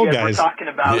first, look at the when old you guys guys. were talking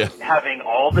about having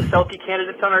all the Selkie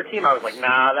candidates on our team. I was like,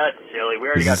 nah, that's silly. We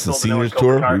already Is got this the Phil Manoa seniors and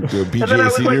tour? Kopitar. We do a And then I PGA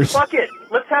was seniors? like, fuck it.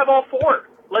 Let's have all 4.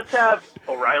 Let's have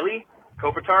O'Reilly,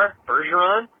 Kopitar,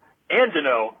 Bergeron, and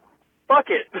Deneau. Fuck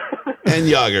it. And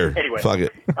Yager. Anyway. Fuck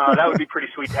it. That would be pretty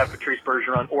sweet to have Patrice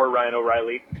Bergeron or Ryan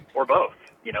O'Reilly or both.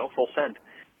 Full send.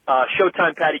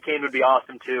 Showtime Patty Kane would be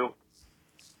awesome too.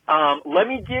 Let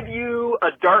me give you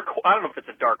I don't know if it's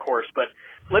a dark horse, but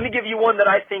let me give you one that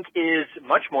I think is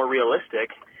much more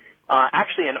realistic.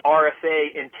 Actually an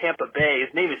RFA in Tampa Bay.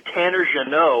 His name is Tanner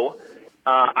Jeannot.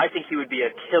 I think he would be a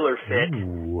killer fit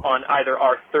on either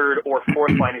our 3rd or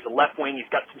 4th line. He's a left wing. He's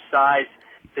got some size,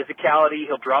 physicality.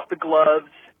 He'll drop the gloves.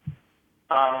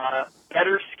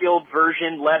 Better skilled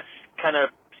version, less kind of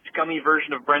scummy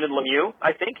version of Brendan Lemieux,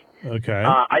 I think. Okay.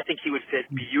 I think he would fit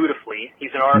beautifully.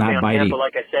 He's an RFA Not on bitey. Tampa,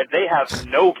 like I said. They have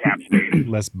no cap space.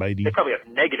 Less bitey. They probably have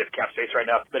negative cap space right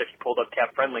now, but if you pulled up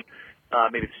cap friendly,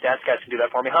 maybe the stats guys can do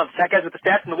that for me. Huh? Stat guys with the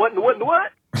stats and the what and the what and the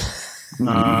what?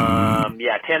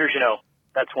 Yeah, Tanner Jeannot.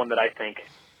 That's one that I think.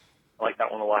 I like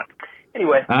that one a lot.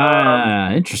 Anyway.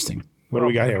 Interesting. What do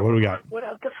we got here? What do we got? What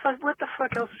the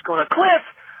fuck else is going on? Cliff!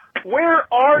 Where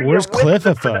are Where's you Cliff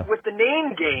with at with the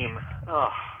name game?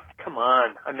 Oh, come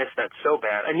on. I miss that so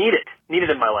bad. I need it. Need it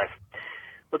in my life.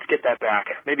 Let's get that back.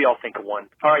 Maybe I'll think of one.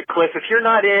 All right, Cliff, if you're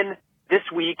not in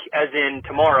this week, as in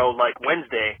tomorrow, like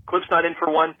Wednesday, Cliff's not in for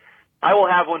one, I will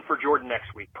have one for Jordan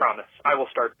next week. Promise. I will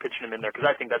start pitching him in there because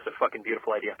I think that's a fucking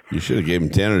beautiful idea. You should have gave him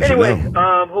Tanner. Anyway,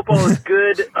 Jeannot. hope all is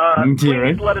good. Please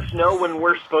right? let us know when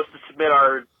we're supposed to submit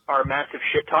our massive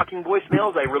shit-talking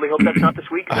voicemails. I really hope that's not this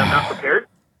week because I'm not prepared.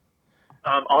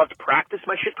 I'll have to practice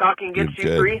my shit-talking against you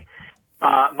Good. 3.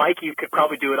 Mike, you could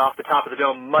probably do it off the top of the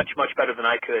dome much, much better than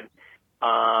I could.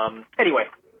 Anyway,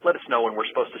 let us know when we're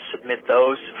supposed to submit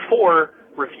those for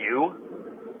review,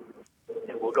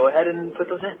 and we'll go ahead and put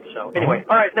those in. So anyway,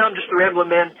 all right, now I'm just a rambling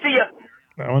man. See ya!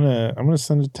 I'm gonna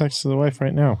send a text to the wife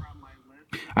right now.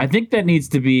 I think that needs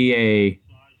to be a.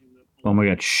 Oh my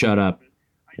God! Shut up.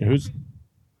 Who's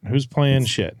playing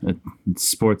shit?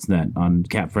 It's Sportsnet on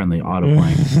Cap Friendly auto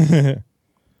playing.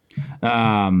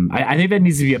 I think that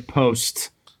needs to be a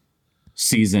post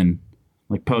season,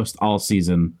 like post all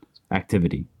season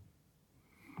activity,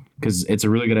 because it's a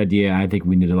really good idea. I think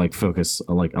we need to like focus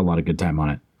a lot of good time on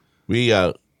it. We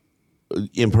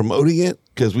in promoting it,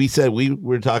 because we said we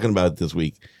were talking about it this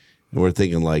week, and we're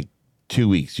thinking like 2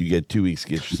 weeks. You get 2 weeks to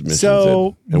get your submissions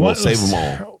So in, and we'll save them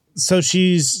all. So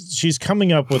she's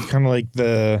coming up with kind of like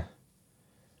the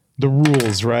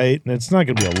rules, right? And it's not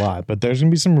going to be a lot, but there's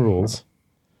going to be some rules.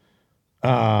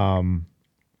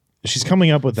 She's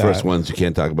coming up with that. First ones you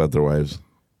can't talk about their wives,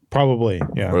 Probably,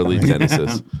 yeah. or at least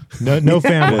Dennis's. No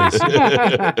families.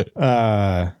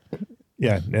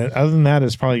 Yeah. Other than that,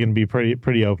 it's probably going to be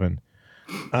pretty open.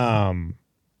 And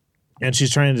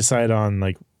she's trying to decide on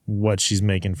like what she's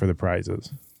making for the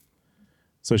prizes.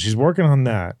 So she's working on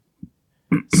that.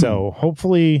 So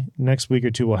hopefully next week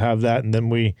or two we'll have that, and then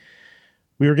we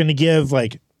were going to give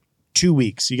like 2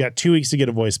 weeks. You got 2 weeks to get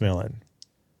a voicemail in.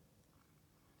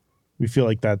 we feel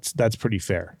like that's pretty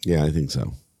fair. Yeah, I think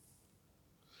so.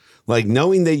 Like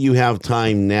knowing that you have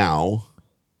time now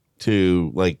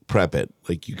to like prep it,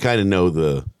 like you kind of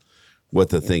know what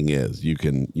the thing is. You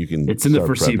can. It's in the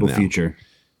foreseeable future.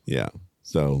 Yeah,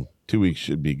 so 2 weeks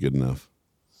should be good enough.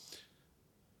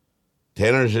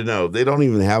 Tanner should know they don't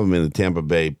even have him in the Tampa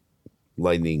Bay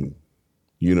Lightning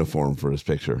uniform for his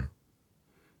picture.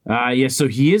 Yeah, so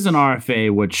he is an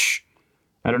RFA, which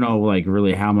I don't know, like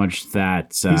really how much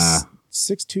that. He's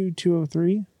 6'2",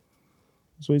 203.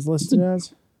 That's what he's listed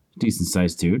as. Decent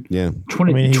sized dude. Yeah.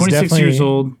 26 years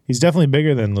old. He's definitely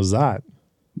bigger than Lazat.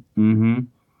 Mm-hmm.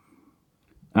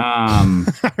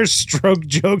 Our stroke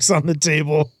jokes on the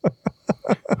table.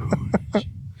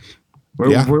 We're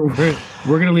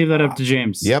gonna leave that up to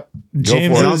James. Yep.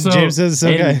 James says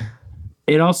okay.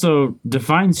 It also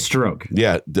defines stroke.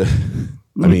 Yeah.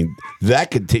 I mean, that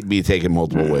could be taken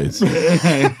multiple ways.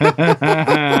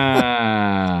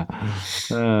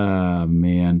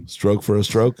 Man. Stroke for a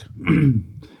stroke? Could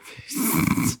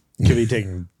be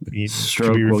taking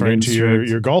stroke. Could be referring to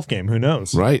your golf game. Who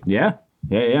knows? Right. Yeah.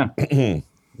 Yeah.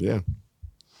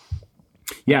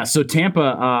 Yeah. So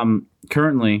Tampa,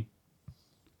 currently,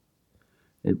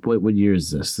 what year is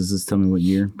this? Does this tell me what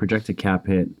year? Projected cap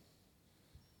hit.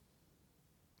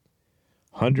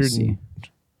 102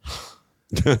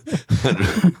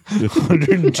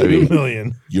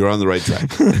 million. You're on the right track.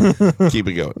 Keep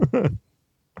it going.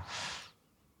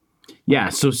 Yeah,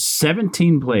 so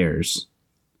 17 players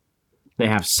they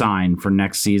have signed for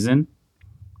next season.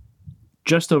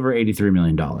 Just over $83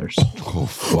 million. Oh,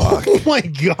 fuck. Oh, my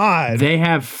God. They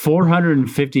have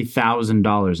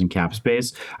 $450,000 in cap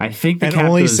space. I think the and cap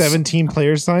only goes, 17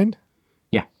 players signed?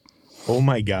 Yeah. Oh,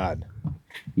 my God.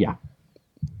 Yeah.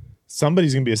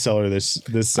 Somebody's going to be a seller this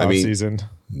season.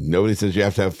 Nobody says you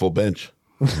have to have full bench.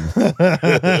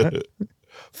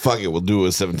 Fuck it, we'll do it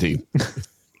with 17.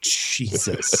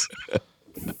 Jesus.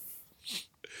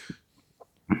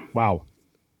 Wow.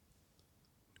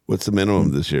 What's the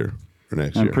minimum this year or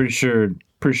next year? I'm pretty sure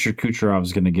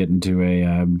Kucherov's going to get into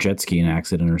a jet skiing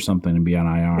accident or something and be on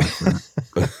IR for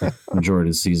majority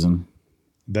of the season.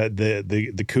 That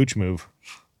the Cooch move.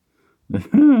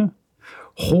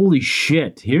 Holy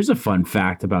shit. Here's a fun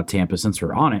fact about Tampa since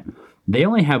we're on it. They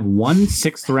only have 1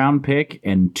 6th-round pick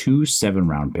and 2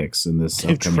 7th-round picks in this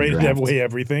They've upcoming traded draft. away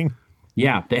everything.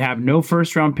 Yeah, they have no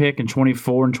 1st-round pick in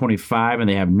 24 and 25, and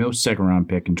they have no 2nd-round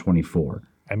pick in 24.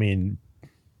 I mean,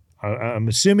 I'm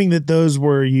assuming that those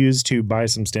were used to buy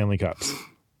some Stanley Cups.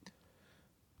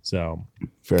 So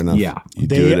fair enough. Yeah. You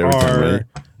do it every time, right?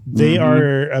 They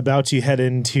are about to head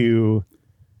into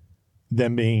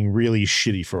them being really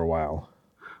shitty for a while.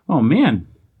 Oh, man.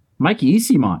 Mikey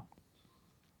Easemont,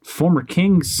 former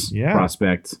Kings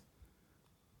prospect.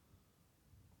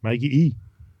 Mikey E.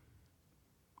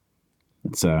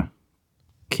 It's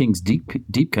Kings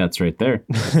deep cuts right there.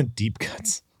 Deep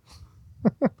cuts.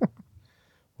 What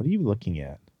are you looking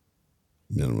at?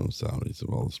 Minimum salaries of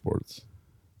all the sports.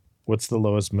 What's the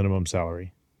lowest minimum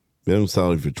salary? Minimum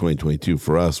salary for 2022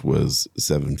 for us was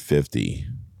 $750.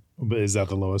 But is that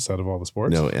the lowest out of all the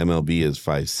sports? No, MLB is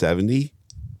 $570.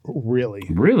 Really?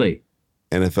 Really?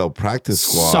 NFL practice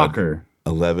squad Soccer.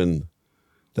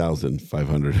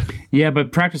 $11,500. Yeah,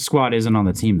 but practice squad isn't on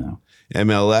the team, though.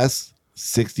 MLS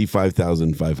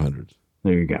 $65,500.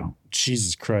 There you go.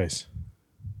 Jesus Christ.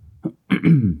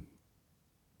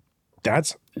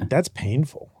 That's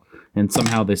painful. And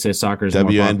somehow they say soccer is more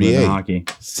popular than hockey.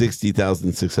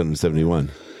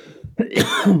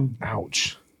 $60,671.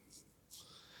 Ouch.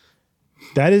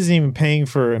 That isn't even paying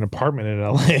for an apartment in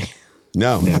LA.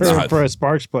 No, it's not. for a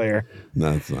Sparks player.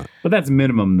 No, it's not. But that's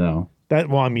minimum, though.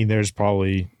 I mean, there's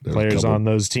probably players on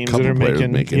those teams that are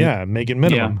making minimum. Yeah.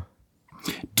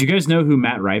 Do you guys know who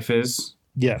Matt Rife is?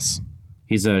 Yes.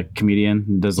 He's a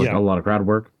comedian. Does a lot of crowd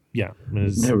work. Yeah. There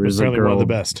was a apparently girl, one of the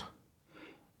best.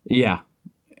 Yeah.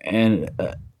 And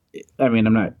I mean,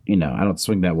 I'm not, I don't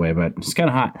swing that way, but it's kind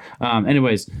of hot.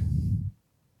 Anyways.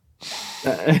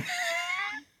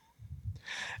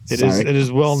 It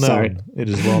is well known. Sorry. It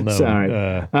is well known. Sorry.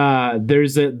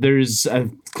 There's a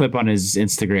clip on his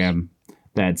Instagram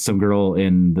that some girl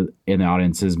in the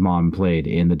audience's mom played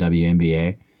in the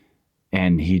WNBA,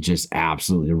 and he just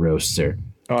absolutely roasts her.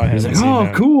 Oh, he's like,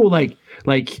 "Oh, cool! Like,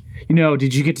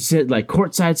 did you get to sit like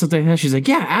courtside, something like that?" She's like,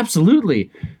 "Yeah, absolutely."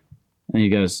 And he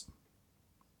goes,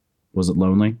 "Was it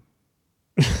lonely?"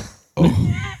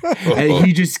 And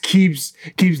he just keeps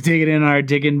digging in our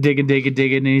digging,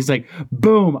 and he's like,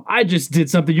 "Boom! I just did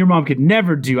something your mom could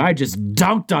never do. I just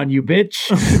dunked on you, bitch."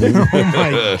 Oh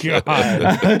my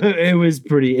god! It was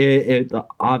pretty.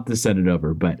 I'll have to send it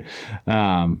over, but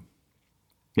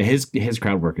Yeah, his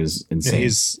crowd work is Yeah,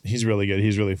 insane. he's really good.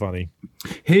 He's really funny.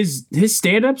 His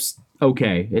stand-ups,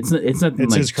 okay. It's nothing It's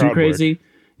like his too crowd crazy.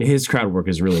 His crowd work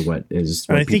is really what is.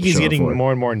 And What I think people he's show up getting for.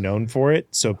 more and more known for it.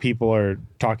 So people are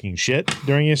talking shit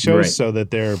during his shows Right. so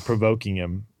that they're provoking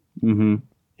him. Mm-hmm.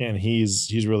 And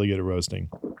he's really good at roasting.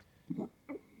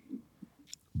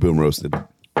 Boom roasted.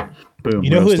 Boom. You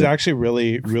know who is roasted. actually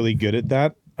really, really good at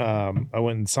that? I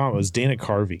went and saw him. It was Dana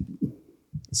Carvey.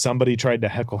 Somebody tried to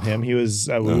heckle him. He was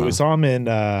we saw him in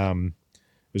it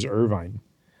was Irvine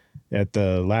at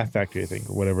the Laugh Factory, I think,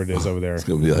 or whatever it is over there. It's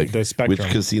gonna be like the Spectrum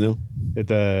which casino? at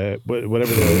the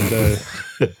whatever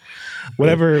the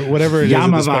whatever it is.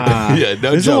 At the Spectrum. Yamava. Yeah,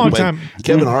 no This is a joke. long but time.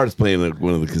 Kevin Hart's playing at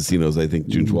one of the casinos. I think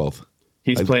June 12th.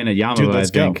 He's playing at Yamava, Dude,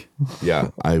 let's I think. Yeah,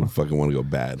 I fucking want to go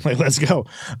bad. Like, let's go.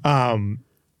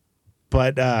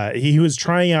 But he was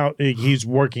trying out. He's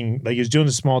working like he's doing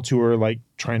a small tour, like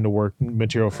trying to work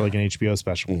material for like an HBO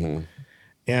special.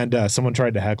 And someone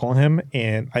tried to heckle him,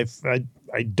 and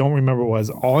I don't remember what it was.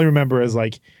 All I remember is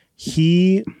like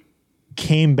he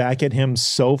came back at him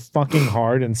so fucking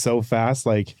hard and so fast,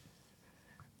 like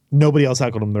nobody else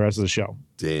heckled him the rest of the show.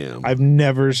 Damn. I've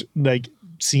never like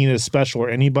seen a special or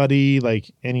anybody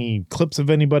like any clips of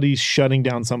anybody shutting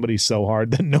down somebody so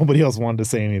hard that nobody else wanted to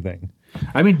say anything.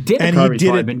 I mean, Dana And he Carvey's did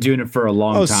probably it- been doing it for a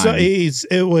long time. So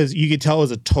it was you could tell it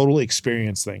was a total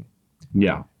experience thing.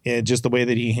 Yeah. And just the way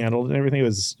that he handled it and everything, it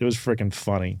was freaking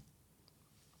funny.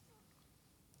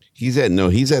 He's at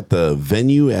the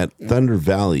venue at Thunder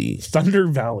Valley Thunder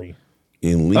Valley.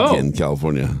 in Lincoln,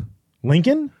 California.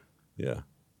 Lincoln? Yeah.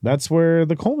 That's where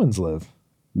the Colemans live.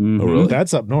 Oh, really?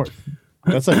 That's up north.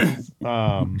 That's like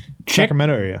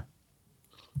Sacramento area.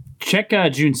 Check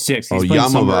June 6th. He's Oh, playing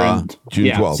somewhere Yamava, in- June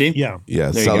yeah, 12th. See? Yeah. Yeah,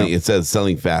 There you selling. go. It says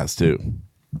selling fast too.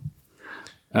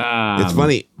 It's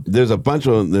funny. There's a bunch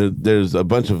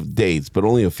of dates, but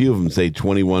only a few of them say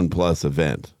 21 plus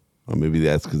event. Or maybe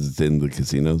that's because it's in the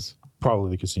casinos.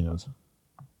 Probably the casinos.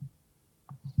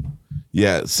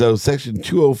 Yeah. So section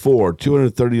 204,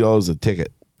 $230 a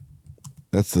ticket.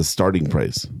 That's the starting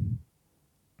price.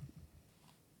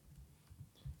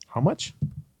 How much?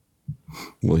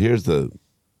 Well, here's the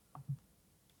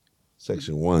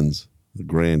section ones, the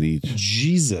grand each,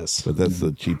 Jesus. but that's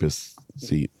the cheapest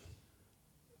seat.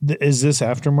 Is this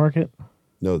aftermarket?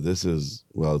 No, this is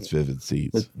it's Vivid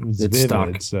seats. It's It's Vivid,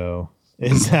 stock. so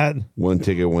is that One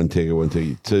ticket.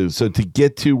 So to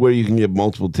get to where you can get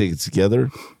multiple tickets together,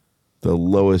 the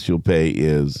lowest you'll pay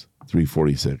is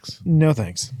 $346. no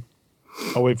thanks.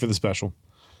 I'll wait for the special.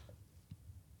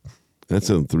 That's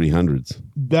in the 300s.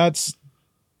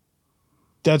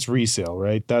 That's resale,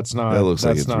 right? That's not That looks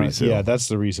like that's it's not, resale. Yeah, that's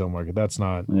the resale market. That's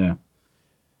not Yeah.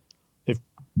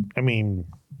 I mean,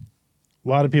 a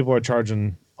lot of people are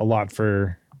charging a lot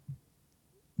for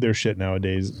their shit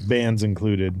nowadays, bands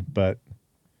included, but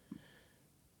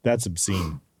that's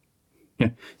obscene. Yeah.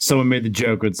 Someone made the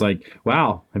joke. It's like,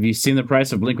 wow, have you seen the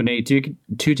price of Blink-182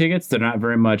 tickets? They're not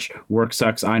very much work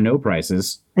sucks, I know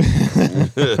prices.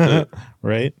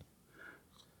 Right?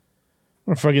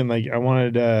 Or fucking like I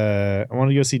wanted to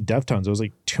go see Deftones. It was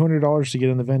like $200 to get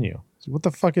in the venue. So what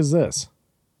the fuck is this?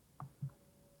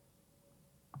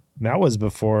 That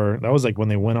was like when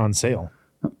they went on sale.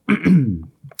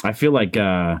 I feel like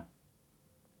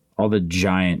all the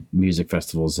giant music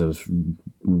festivals have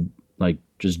like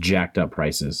just jacked up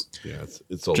prices. Yeah,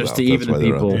 it's sold Just out. to That's even the why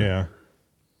they're up people. there. Yeah.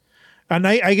 And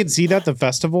I can see that the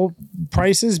festival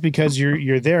prices because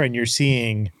you're there and you're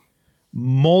seeing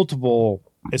multiple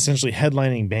essentially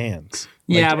headlining bands.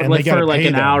 Yeah, but and like they gotta for like pay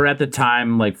an them. hour at the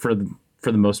time, like for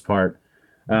the most part.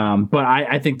 But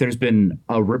I think there's been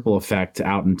a ripple effect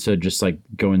out into just like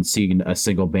go and see a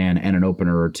single band and an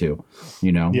opener or two,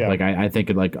 you know. Yeah. Like I think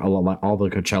like all the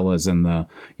Coachellas and the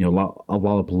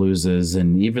Lollapaloozas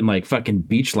and even like fucking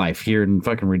Beach Life here in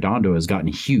fucking Redondo has gotten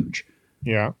huge.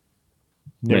 Yeah.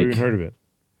 Never Like- even heard of it.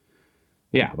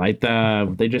 Yeah, like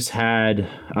they just had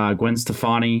Gwen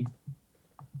Stefani.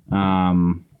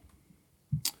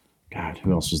 God,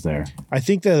 who else was there? I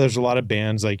think that there's a lot of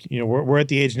bands like, you know, we're at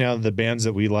the age now that the bands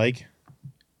that we like,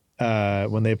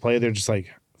 when they play, they're just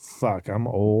like, fuck, I'm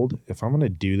old. If I'm going to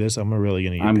do this, I'm really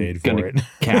going to I'm get paid gonna for it.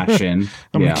 cash in.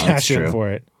 I'm yeah, going to that's cash in true.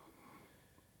 for it.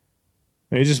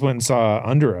 I just went and saw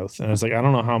Under Oath, and it's like, I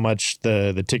don't know how much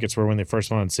the tickets were when they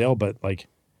first went on sale, but like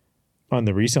on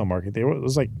the resale market, it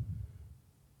was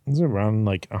around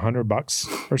like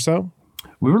 $100 or so.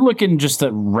 We were looking just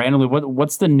at randomly.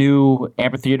 What's the new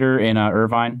amphitheater in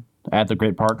Irvine at the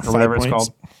Great Park or 5 whatever it's Points.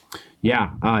 called?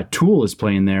 Yeah, Tool is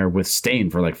playing there with Stain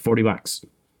for like $40.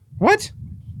 What?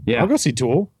 Yeah, I'll go see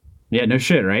Tool. yeah, no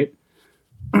shit, right?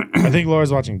 I think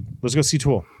Laura's watching. Let's go see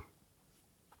Tool.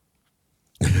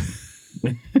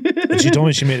 And she told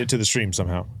me she made it to the stream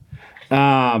somehow.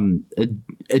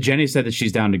 Jenny said that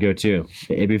she's down to go too.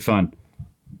 It'd be fun.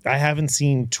 I haven't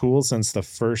seen Tool since the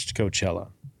first Coachella.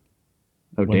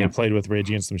 Oh, when damn. they played with Rage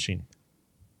Against the Machine.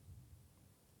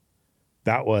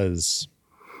 That was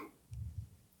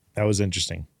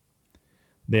interesting.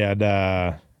 They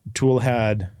had Tool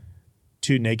had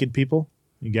two naked people,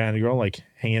 a guy and a girl, like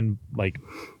hanging like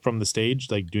from the stage,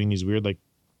 like doing these weird like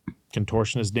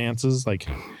contortionist dances, like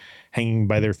hanging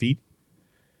by their feet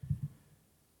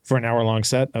for an hour-long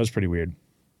set. That was pretty weird.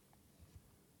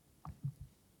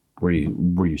 Were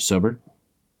you sober?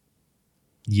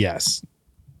 Yes.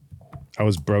 I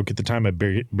was broke at the time. I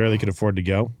barely could afford to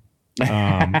go.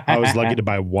 I was lucky to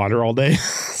buy water all day.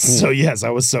 So, yes, I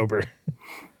was sober.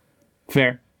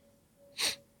 Fair.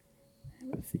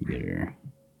 Theater.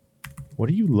 What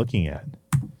are you looking at?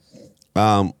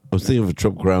 I was thinking of a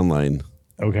Triple Crown line.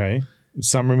 Okay.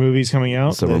 Summer movies coming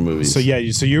out? Summer movies. So,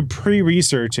 yeah, so you're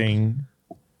pre-researching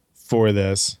for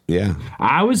this. Yeah.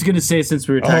 I was going to say, since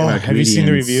we were talking about have you seen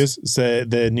the comedians- reviews? So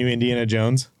the new Indiana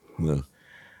Jones? No.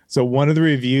 So one of the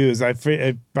reviews, I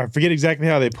forget exactly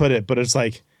how they put it, but it's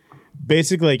like,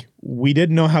 basically, like, we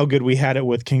didn't know how good we had it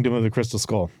with Kingdom of the Crystal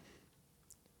Skull.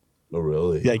 Oh,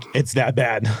 really? Like, it's that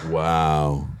bad.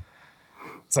 Wow.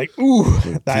 It's like, ooh,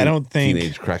 I don't think.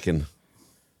 Teenage Kraken.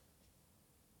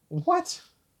 What?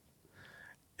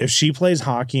 If she plays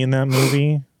hockey in that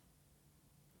movie,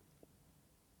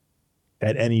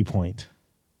 at any point,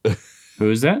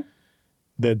 Who is that?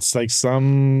 that's like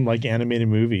some like animated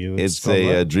movie. It's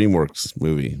a DreamWorks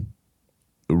movie.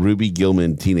 Ruby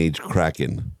Gilman, Teenage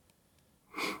Kraken.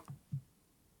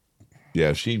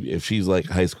 Yeah, if she's like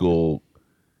high school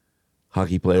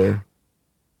hockey player,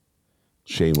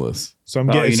 shameless. So I'm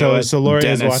Oh, getting you know what? so Laura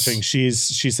is Dennis- watching. She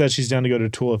said she's down to go to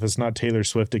Tool if it's not Taylor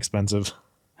Swift expensive.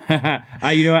 You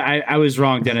know what? I was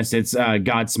wrong, Dennis. It's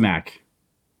Godsmack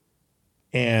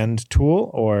And Tool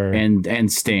or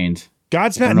and Stained.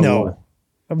 Godsmack? I don't know No.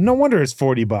 No wonder it's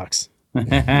 $40.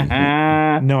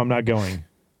 No, I'm not going.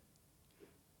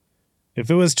 If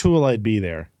it was Tool, I'd be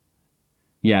there.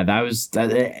 Yeah, that was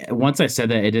once I said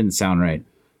that, it didn't sound right.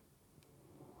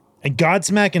 And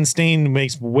Godsmack and Stain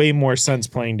makes way more sense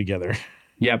playing together.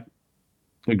 Yep,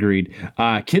 agreed.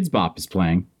 Kids Bop is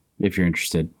playing. If you're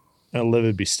interested. And Liv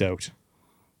would be stoked.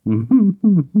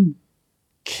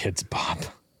 Kids Bop.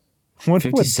 What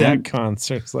 50 was that Cent.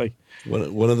 concert's like?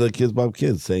 One of the Kids Bob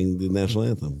kids sang the national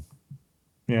anthem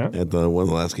Yeah. at one of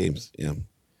the last games. Yeah,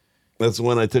 that's the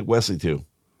one I took Wesley to.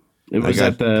 It was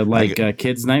got- at the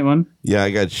kids night one. Yeah,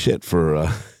 I got shit for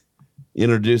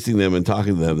introducing them and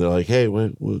talking to them. They're like, "Hey,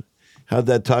 how'd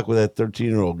that talk with that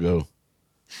 13-year-old go?"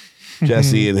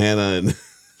 Jesse and Hannah and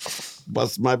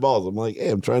bust my balls. I'm like, "Hey,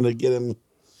 I'm trying to get him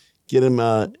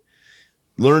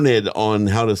learned on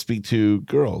how to speak to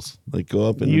girls. Like, go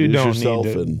up and You introduce don't yourself."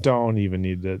 need to. And Don't even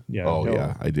need to. Yeah. oh no.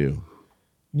 yeah, I do.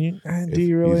 Do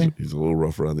you really? He's a little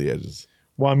rough around the edges.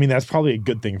 Well, I mean, that's probably a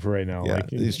good thing for right now. Yeah, Like,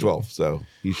 he's 12, so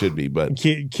he should be. But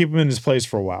keep him in his place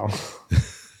for a while.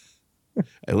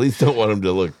 at least don't want him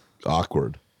to look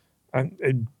awkward.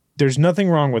 There's nothing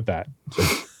wrong with that.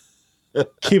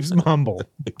 Keeps him humble.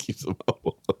 It keeps him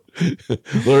humble.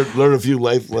 learn a few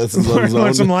life lessons on his Learn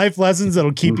own. some life lessons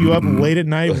that'll keep you up late at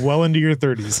night, well into your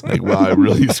 30s. Like, wow, I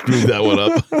really screwed that one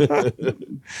up.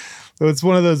 So it's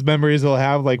one of those memories he'll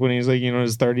have, like when he's like, in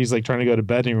his 30s, like trying to go to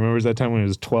bed, and he remembers that time when he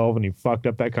was 12 and he fucked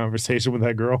up that conversation with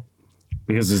that girl.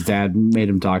 Because his dad made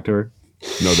him talk to her.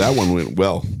 No, that one went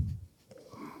well.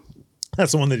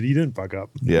 That's the one that he didn't fuck up.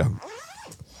 Yeah.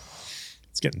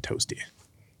 It's getting toasty.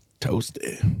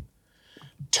 Toasty.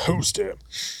 Toasty.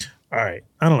 All right.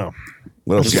 I don't know.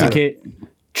 What else you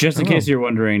Just got? in case you're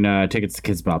wondering, tickets to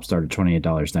Kids Bop start at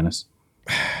 $28, Dennis.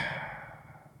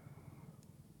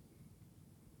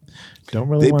 Don't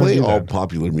really They want to play do all that.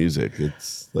 popular music.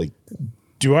 It's like,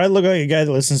 Do I look like a guy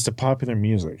that listens to popular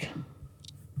music?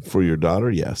 for your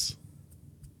daughter, yes.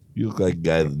 You look like a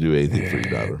guy that do anything for your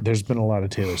daughter. There's been a lot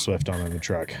of Taylor Swift on in the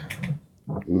truck.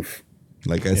 Oof.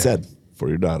 Like I said, for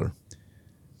your daughter.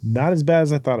 Not as bad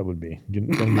as I thought it would be. Gonna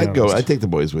be I'd go. honest. I'd take the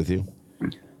boys with you.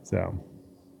 So,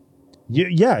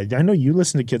 yeah, I know you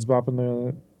listen to Kids Bop in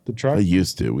the truck. I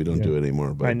used to. We don't do it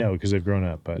anymore. But I know because they've grown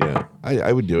up. But yeah,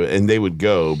 I would do it. And they would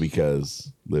go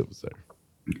because Liv was there.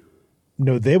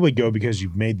 no, they would go because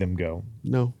you made them go.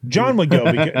 No. John would go.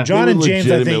 Because, John They and would James,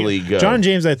 I legitimately think. go. John and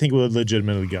James, I think, would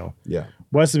legitimately go. Yeah.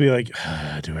 Wes would be like,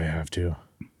 "Do I have to?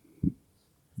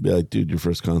 Be like, dude, your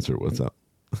first concert. What's up?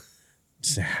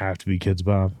 Does it have to be Kids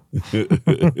Bop?"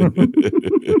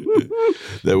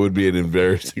 That would be an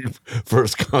embarrassing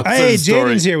first concert Hey,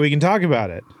 story. Jaden's here. We can talk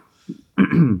about it.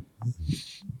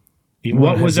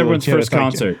 What was everyone's first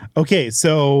concert? Okay,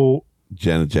 so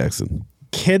Janet Jackson.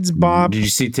 Kids Bop Did you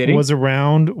see Titty? was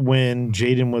around when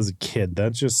Jaden was a kid.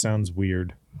 That just sounds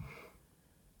weird.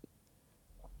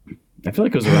 I feel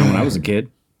like it was around when I was a kid.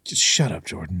 Just shut up,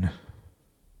 Jordan.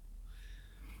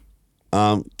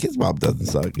 Kids Bop doesn't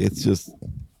suck. It's just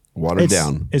watered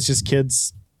down. It's just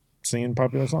kids singing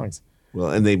popular songs.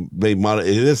 Well, and it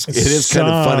is kind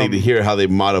of funny to hear how they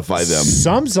modify them.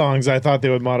 Some songs I thought they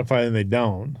would modify and they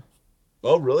don't.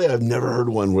 Oh, really? I've never heard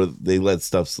one where they let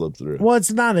stuff slip through. Well,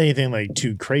 it's not anything like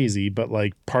too crazy, but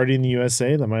like Party in the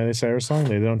USA, the Miley Cyrus song,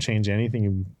 they don't change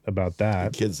anything about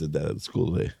that. The kids did that at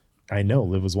school today. I know,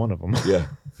 Liv was one of them. Yeah.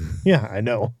 Yeah, I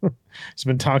know. She's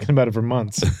been talking about it for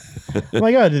months. I'm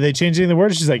like, oh, did they change any of the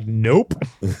words? She's like, nope.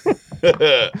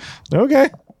 Okay.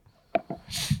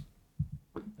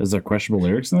 Is there questionable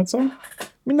lyrics in that song? I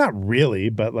mean, not really,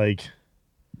 but like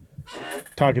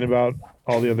talking about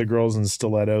all the other girls in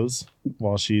stilettos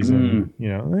while she's in,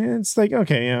 it's like,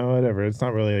 okay, whatever. It's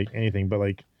not really like anything, but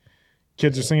like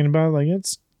kids are singing about it, like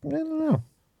it's, I don't know.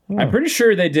 I'm pretty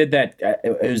sure they did that.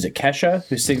 It was Kesha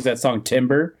who sings that song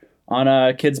Timber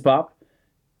on Kids Bop.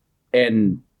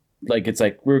 And like, it's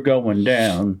like, we're going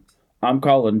down. I'm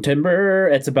calling Timber.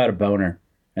 It's about a boner.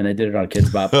 And they did it on Kids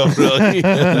Bop. Oh, really?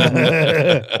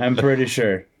 I'm pretty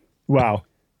sure. Wow.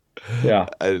 Yeah.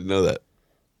 I didn't know that.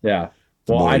 Yeah.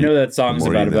 Well, I know that song's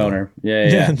about a boner.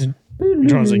 Yeah.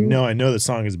 John's like, no, I know the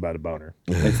song is about a boner.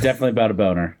 It's definitely about a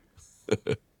boner.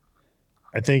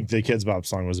 I think the Kids Bop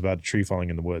song was about a tree falling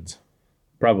in the woods.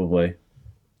 Probably.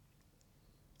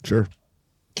 Sure.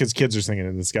 Because kids are singing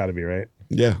it. It's got to be, right?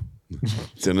 Yeah.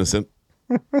 It's innocent.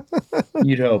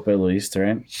 You'd hope, at least,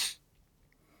 right?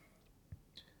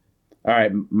 All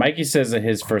right. Mikey says that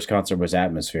his first concert was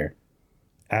Atmosphere.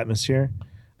 Atmosphere?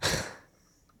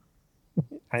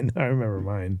 I remember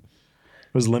mine.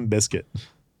 It was Limp Bizkit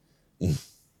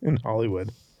in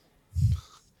Hollywood.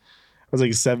 I was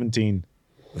like 17.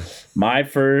 My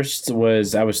first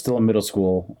was, I was still in middle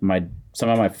school.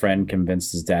 Somehow my friend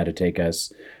convinced his dad to take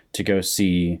us to go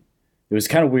see, it was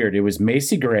kind of weird. It was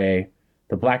Macy Gray,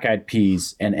 the Black Eyed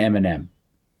Peas, and Eminem.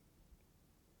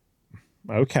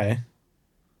 Okay.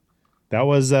 That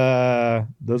was,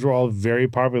 those were all very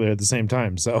popular at the same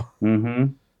time. So,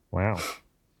 Wow.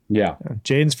 Yeah.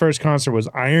 Jaden's first concert was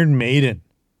Iron Maiden.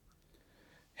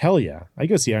 Hell yeah. I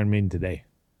go see Iron Maiden today.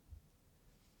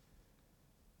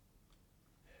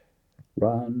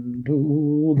 Run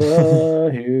to the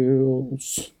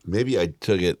hills. Maybe I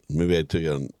took it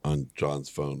on John's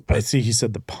phone. I see he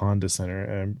said the Panda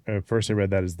Center. At first I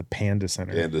read that as the Panda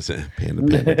Center.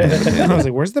 Panda. I was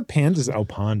like, where's the Panda? Oh,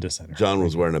 Panda Center. John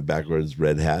was wearing a backwards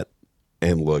red hat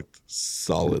and looked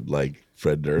solid like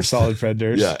Fred Durst. Solid Fred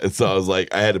Durst. Yeah. And so I was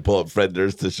like, I had to pull up Fred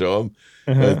Durst to show him.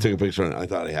 I took a picture on it. I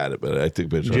thought I had it, but I took a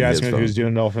picture Did you on ask his him if phone. he was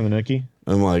doing it all for the nookie?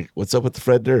 I'm like, what's up with the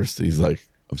Fred Durst? He's like,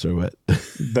 I'm sorry, what?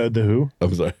 The who?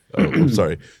 I'm sorry. Oh, I'm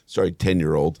sorry. Sorry,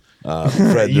 10-year-old.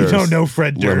 Fred You Durst. don't know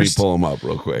Fred Let me Durst. pull him up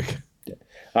real quick.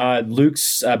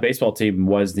 Luke's baseball team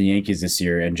was the Yankees this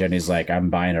year, and Jenny's like, I'm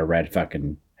buying a red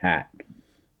fucking hat.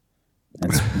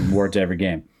 And wore it to every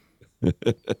game.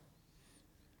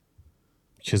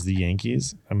 Because the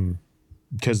Yankees?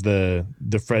 Because the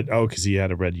Fred, because he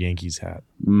had a red Yankees hat.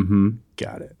 Mm-hmm.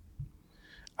 Got it.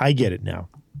 I get it now.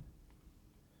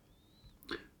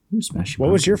 Smashing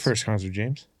What was your Pumpkins. first concert,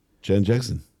 James? Janet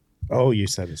Jackson. Oh, you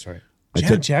said it's right. I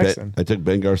Janet Jackson. I took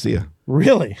Ben Garcia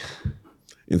Really?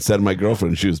 instead of my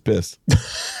girlfriend. She was pissed.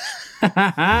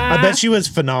 I bet she was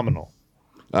phenomenal.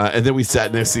 And then we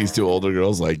sat next to these two older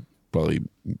girls, like probably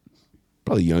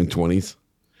young 20s,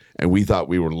 and we thought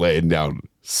we were laying down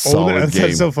solid game.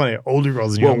 That's so funny. Older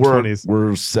girls in Well, your 20s.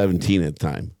 we're 17 at the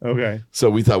time, Okay. so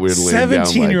we thought we were laying down.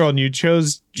 17-year-old, and you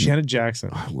chose Janet Jackson.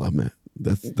 I love it.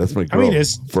 That's my I girl. mean,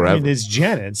 it's forever. it's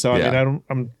Janet. So Yeah.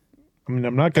 I'm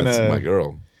not gonna. That's my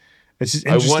girl. It's just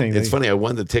I interesting. won. It's funny. I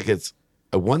won the tickets.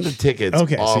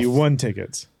 Okay, Off, so you won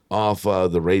tickets. off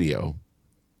the radio,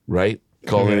 right?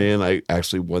 Calling in, I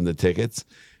actually won the tickets,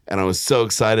 and I was so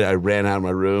excited. I ran out of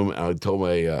my room and I told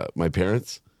my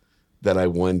parents that I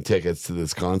won tickets to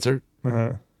this concert.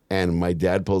 Uh-huh. And my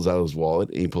dad pulls out his wallet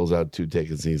and he pulls out 2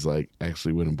 tickets and he's like,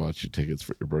 "Actually, went and bought you tickets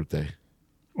for your birthday."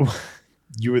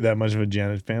 You were that much of a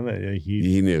Janet fan that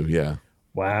He knew, yeah.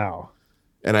 Wow.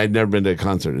 And I'd never been to a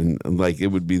concert, and like it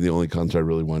would be the only concert I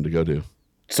really wanted to go to.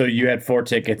 So you had 4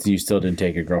 tickets and you still didn't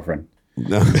take your girlfriend.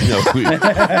 No, we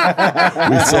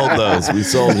sold those. We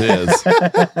sold his.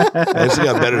 I actually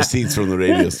got better seats from the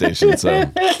radio station.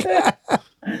 So,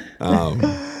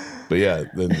 But yeah,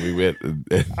 then we went. And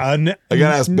I I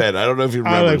gotta ask Ben. I don't know if you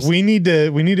remember. like, we need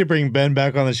to bring Ben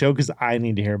back on the show because I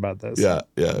need to hear about this. Yeah.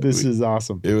 This is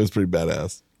awesome. It was pretty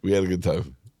badass. We had a good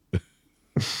time.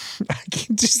 I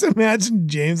can just imagine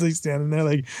James like standing there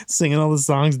like singing all the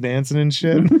songs, dancing and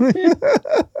shit.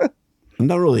 I'm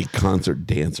not really a concert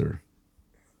dancer.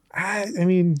 I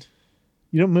mean,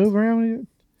 you don't move around with it?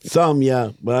 Some,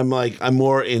 yeah, but I'm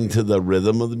more into the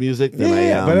rhythm of the music than I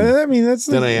am. But I mean, that's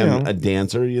than I am know. a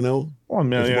dancer. You know. Well, I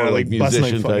mean, It's you're more like like busting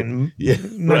like musician fucking, type. Yeah,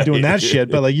 not right. doing that shit,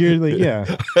 but like you're like, yeah,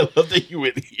 I love that you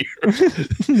went here.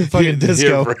 the fucking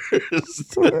disco.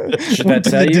 Should that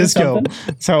tell you disco. something?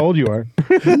 That's how old you are.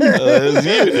 You did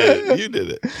it. You did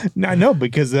it. I know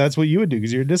because that's what you would do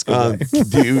because you're a disco guy.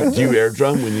 Do you air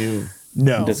drum when you?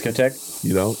 No, Discotheque?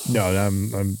 You don't? no.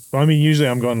 I mean, usually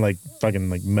I'm going like fucking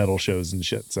like metal shows and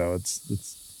shit. So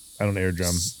it's I don't air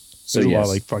drum. So There's a lot yes.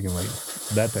 of like fucking like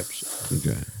that type of shit.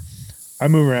 Okay. I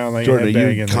move around like Jordan, are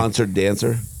headbang you a and concert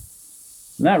dancer?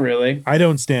 Not really. I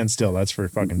don't stand still. That's for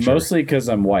fucking sure. Mostly because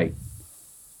I'm white.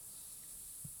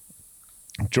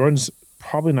 Jordan's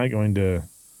probably not going to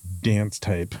dance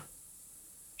type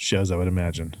shows, I would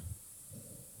imagine.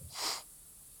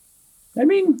 I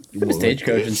mean, been a Well,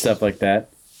 stagecoach and stuff like that.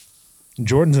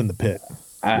 Jordan's in the pit.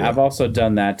 I've also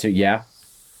done that too. Yeah.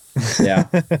 Yeah.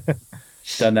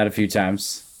 Done that a few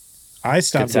times. I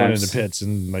stopped Good going times. into pits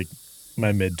in like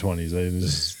my mid 20s. I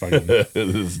just fucking. This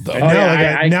is dumb. And Oh, now, yeah,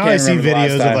 like, I now I can't see remember the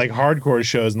last videos of time. like hardcore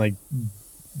shows and like,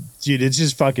 dude, it's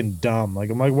just fucking dumb. Like,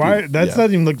 I'm like, why? That's not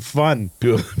even look fun.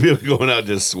 People going out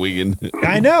just swinging.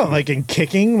 I know, like, and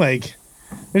kicking, like,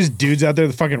 there's dudes out there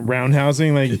fucking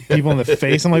roundhousing like people in the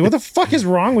face. I'm like, what the fuck is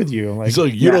wrong with you? Like, So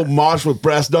you don't mosh with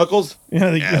brass knuckles? you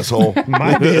know, like, Asshole.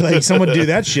 might be like someone do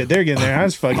that shit. They're getting their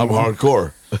ass fucking. I'm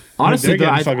hardcore. Honestly, They're though,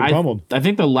 getting fucking pummeled. I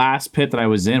think the last pit that I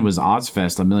was in was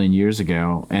Ozfest a million years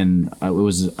ago, and it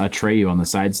was a Treyu on the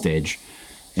side stage,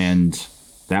 and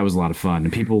that was a lot of fun.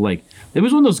 And people like it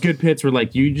was one of those good pits where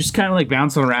like you just kind of like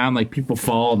bouncing around, like people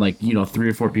fall, and like 3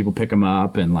 or 4 people pick them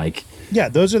up, and like Yeah,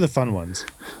 those are the fun ones.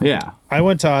 yeah, I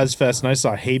went to Ozfest and I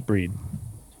saw Hatebreed,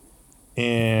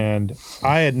 and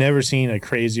I had never seen a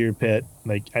crazier pit.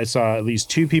 Like, I saw at least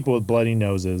 2 people with bloody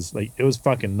noses. Like, it was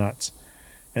fucking nuts.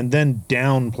 And then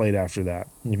Down played after that.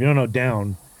 And if you don't know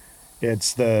Down,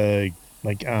 it's the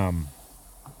like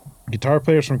guitar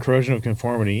players from Corrosion of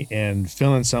Conformity and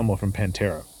Phil Anselmo from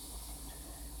Pantera.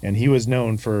 And he was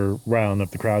known for riling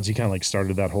up the crowds. He kind of like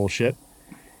started that whole shit.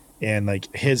 And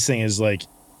like his thing is like,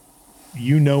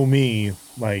 you know me,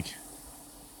 like,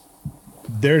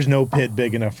 there's no pit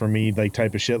big enough for me, like,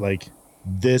 type of shit. Like,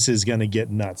 this is gonna get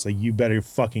nuts. Like, you better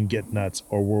fucking get nuts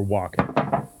or we're walking.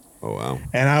 Oh, wow.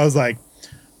 And I was like,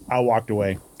 I walked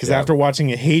away because Yeah. after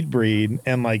watching a Hatebreed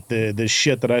and like the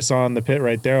shit that I saw in the pit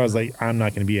right there, I was like, I'm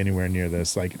not gonna be anywhere near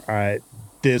this. Like,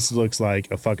 this looks like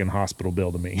a fucking hospital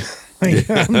bill to me. Like,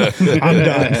 I'm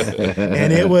done.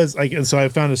 And it was like, and so I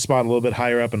found a spot a little bit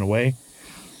higher up and away.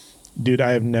 Dude,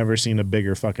 I have never seen a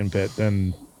bigger fucking pit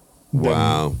than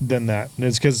Wow. that. And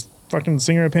it's because fucking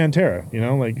singer of Pantera,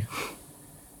 like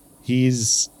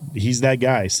he's that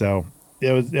guy. So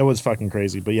it was fucking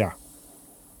crazy. But yeah,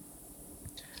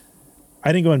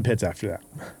 I didn't go in pits after that.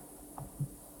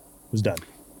 It was done.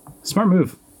 smart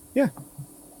move. Yeah,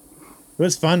 it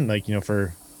was fun. Like,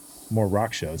 for more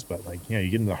rock shows, but like, you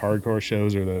get into the hardcore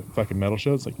shows or the fucking metal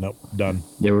shows. Like, nope, done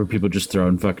Yeah, where people just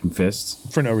throwing fucking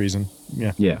fists. for no reason.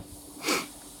 Yeah. Yeah.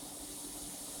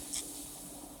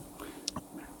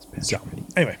 So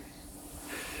anyway,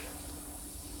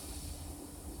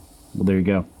 Well, there you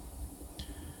go.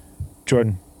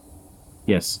 Jordan,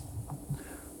 Yes.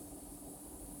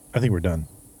 I think we're done.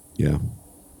 Yeah.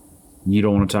 You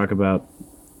don't want to talk about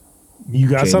You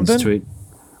got James' something? tweet?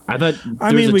 I thought.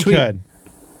 I there was mean, a we tweet. could.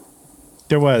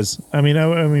 There was. I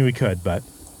mean, we could, but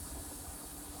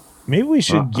maybe we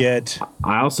should get.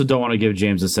 I also don't want to give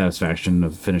James the satisfaction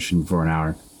of finishing for an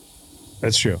hour.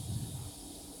 That's true.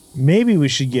 Maybe we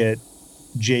should get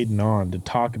Jaden on to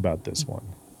talk about this one.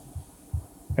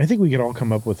 I think we could all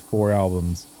come up with 4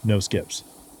 albums, no skips.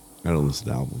 I don't listen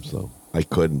to albums, so I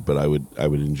couldn't, but I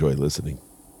would enjoy listening.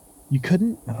 You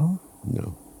couldn't? No.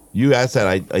 No. You asked that.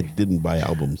 I didn't buy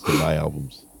albums to buy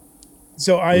albums.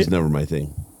 So It was never my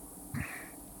thing.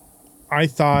 I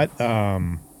thought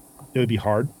it would be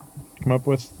hard to come up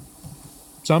with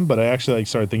some, but I actually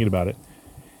started thinking about it,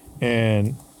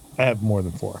 and I have more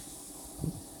than 4.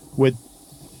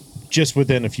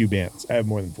 Within a few bands, I have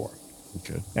more than 4,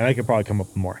 Okay. and I could probably come up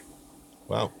with more.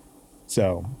 Wow.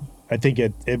 So I think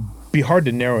it'd be hard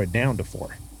to narrow it down to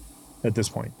 4 at this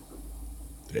point.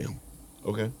 Damn.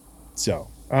 Okay. So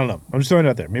I don't know. I'm just throwing it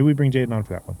out there. Maybe we bring Jaden on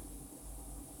for that one.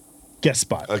 guest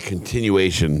spot. A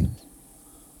continuation.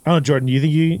 I don't know, Jordan, do you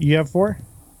think you have 4?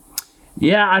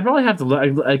 Yeah, I'd probably have to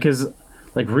look because,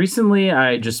 like, recently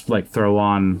I just like throw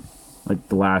on like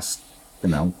the last,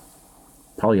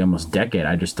 probably almost decade.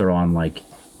 I just throw on like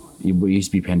it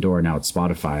used to be Pandora, now it's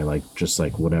Spotify, like just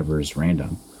like whatever's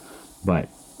random. But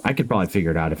I could probably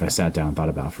figure it out if I sat down and thought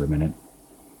about it for a minute.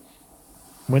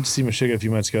 Went to see Meshuggah a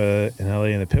few months ago in LA,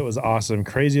 and the pit was awesome,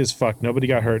 crazy as fuck. Nobody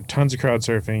got hurt. Tons of crowd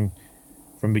surfing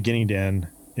from beginning to end.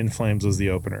 In Flames was the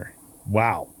opener.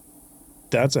 Wow,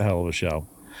 that's a hell of a show.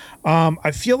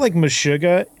 I feel like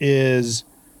Meshuggah is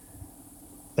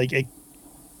like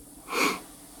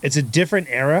it's a different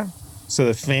era, so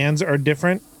the fans are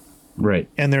different, Right.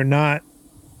 and they're not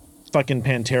fucking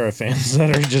Pantera fans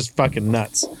that are just fucking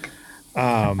nuts.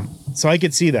 So I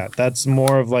could see that. That's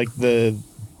more of like the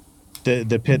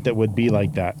pit that would be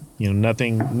like that.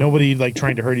 Nobody like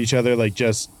trying to hurt each other, like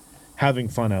just having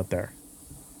fun out there.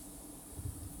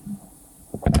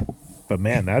 But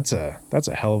man, that's a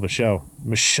hell of a show.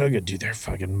 Meshuggah, dude, they're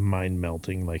fucking mind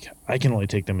melting. Like I can only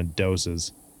take them in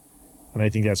doses, and I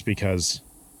think that's because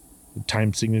the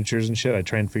time signatures and shit. I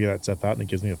try and figure that stuff out, and it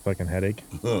gives me a fucking headache.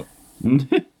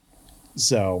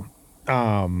 So,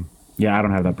 yeah, I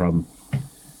don't have that problem.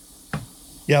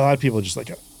 yeah, a lot of people just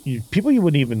like people you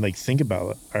wouldn't even like think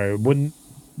about or wouldn't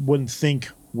think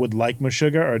would like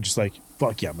Meshuggah are just like,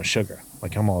 fuck yeah, Meshuggah.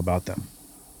 Like I'm all about them.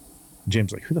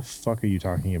 James like, who the fuck are you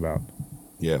talking about?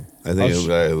 Yeah, I think it was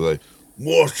like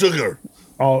more sugar.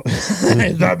 Oh,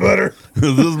 is that better?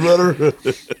 Is this better?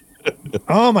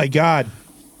 Oh my god,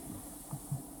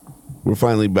 We're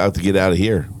finally about to get out of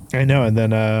here. I know. And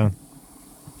then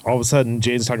all of a sudden,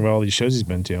 Jade's talking about all these shows he's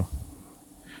been to.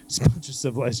 It's a bunch of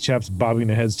civilized chaps bobbing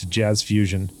their heads to jazz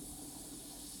fusion.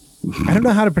 I don't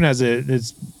know how to pronounce it.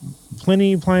 It's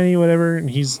Pliny, whatever. And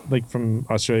he's like from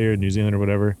Australia or New Zealand or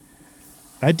whatever.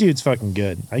 That dude's fucking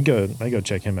good. I go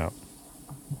check him out.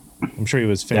 I'm sure he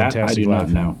was fantastic. I do not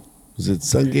know. Was it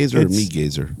Sun Gazer or Meat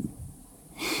Gazer?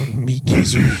 Meat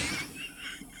Gazer.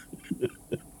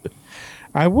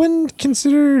 I wouldn't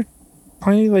consider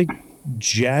Pliny like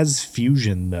jazz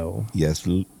fusion though. Yes,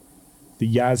 flute. The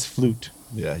jazz flute.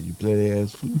 Yeah, you play the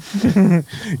ass flute.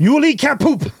 Yuli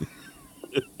Kapoop.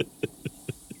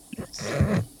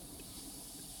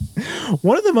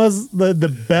 One of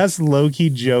the best low-key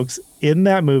jokes in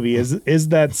that movie is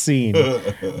that scene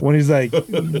when he's like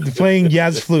playing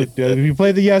jazz flute. If you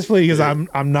play the jazz flute, he goes,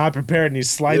 I'm not prepared, and he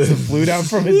slides the flute out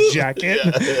from his jacket.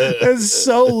 It's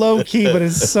so low-key, but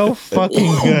it's so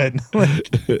fucking good. Like,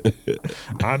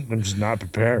 I'm just not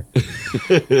prepared.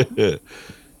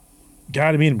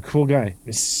 Gotta meet him. Cool guy.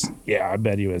 Yeah, I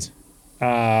bet he was.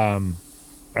 All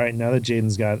right, now that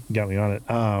Jaden's got me on it.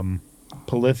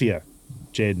 Polyphia.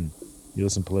 Jaden, you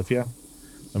listen to Polyphia?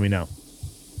 Let me know.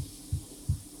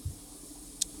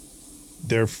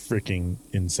 They're freaking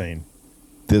insane.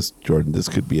 This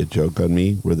could be a joke on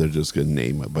me where they're just going to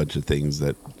name a bunch of things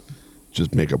that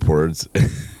just make up words.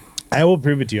 I will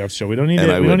prove it to you after the show. We don't need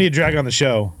to drag on the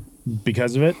show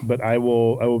because of it, but I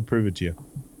will prove it to you.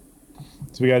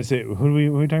 So we got to say, who are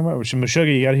we talking about?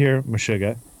 Meshuggah, you got to hear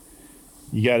Meshuggah.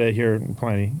 You got to hear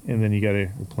Pliny, and then you got to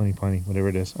Pliny, whatever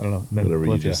it is. I don't know. Whatever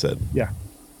you just said. Yeah.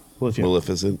 Polyphia.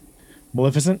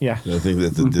 Maleficent? Yeah. I think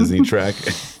that's a Disney track.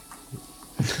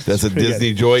 That's a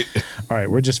Disney joint. All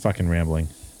right, we're just fucking rambling.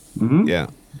 Mm-hmm. Yeah.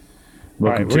 All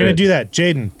right, we're going to do that.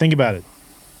 Jaden, think about it.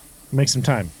 Make some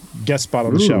time. Guest spot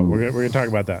on the show. We're going to talk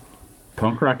about that.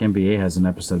 Punk Rock NBA has an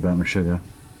episode about Meshuggah.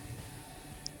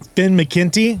 Finn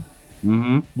McKenty.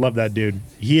 Mm-hmm. Love that dude.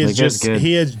 He is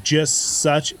just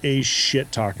such a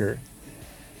shit talker.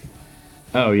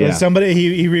 Oh yeah. Somebody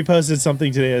he reposted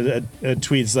something today. A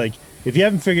tweet's like, if you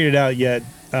haven't figured it out yet,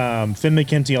 Finn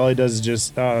McKenty, all he does is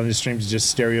just on his streams is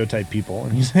just stereotype people,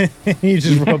 and he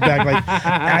just wrote back like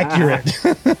accurate.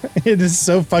 It is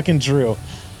so fucking true.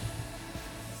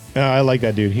 I like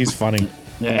that dude. He's funny.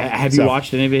 Yeah, have you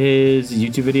watched any of his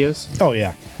YouTube videos? Oh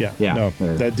yeah. No,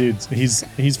 that dude's he's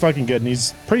fucking good, and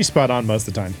he's pretty spot on most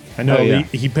of the time. I know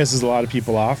he pisses a lot of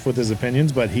people off with his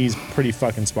opinions, but he's pretty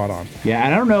fucking spot on. Yeah,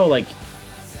 and I don't know like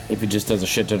if he just does a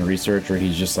shit ton of research or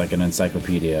he's just like an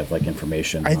encyclopedia of like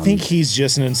information. I think he's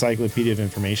just an encyclopedia of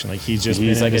information. Like he's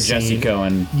like a Jesse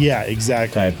Cohen. Yeah,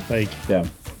 exactly. Type. Like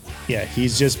yeah,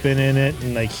 he's just been in it,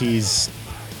 and like he's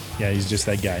just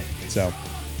that guy. So.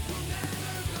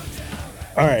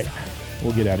 All right,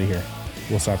 we'll get out of here.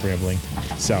 We'll stop rambling.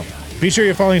 So, be sure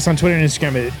you're following us on Twitter and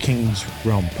Instagram at Kings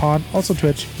Realm Pod. Also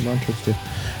Twitch. We're on Twitch too.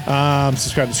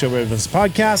 Subscribe to the show wherever this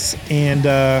podcasts. And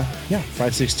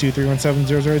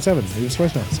 562-317-0087. Leave us a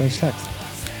voicemail. Send us a text.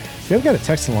 We haven't got a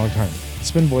text in a long time.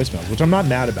 It's been voicemails, which I'm not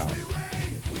mad about.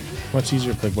 Much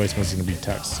easier to play voicemails than to be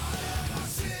text.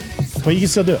 But you can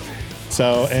still do it.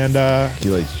 So, and He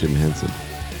likes Jim Henson.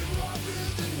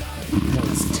 no,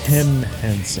 it's Tim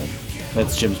Henson.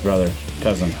 That's Jim's brother,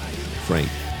 cousin. Frank.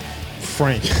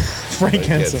 Frank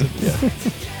Henson. Yeah.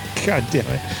 God damn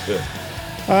it.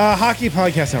 Hockey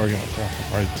Podcast Network.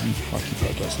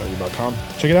 RDHockeyPodcastNetwork.com.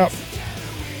 Check it out.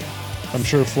 I'm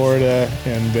sure Florida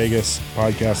and Vegas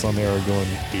podcasts on there are going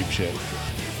ape shit.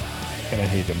 And I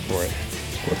hate them for it.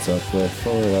 What's up with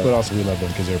Florida? But also we love them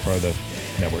because they're part of the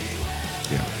network.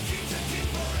 Yeah.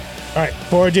 All right.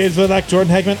 For James Whitlock,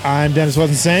 Jordan Heckman, I'm Dennis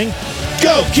Wasn't saying.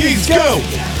 Go, Kings, go!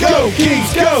 Go,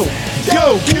 Kings, go!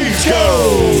 Go, Kings,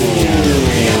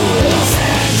 go!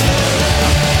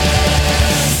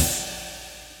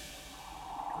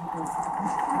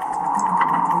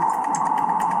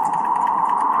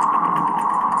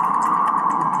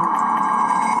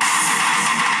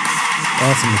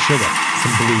 Some sugar,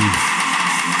 some bleed.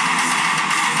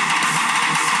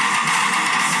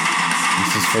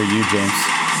 This is for you, James.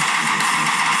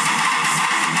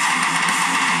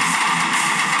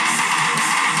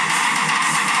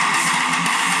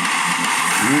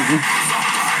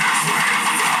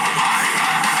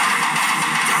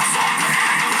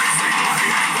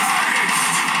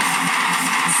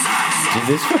 Dude,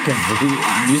 this fucking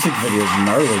music video is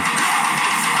gnarly.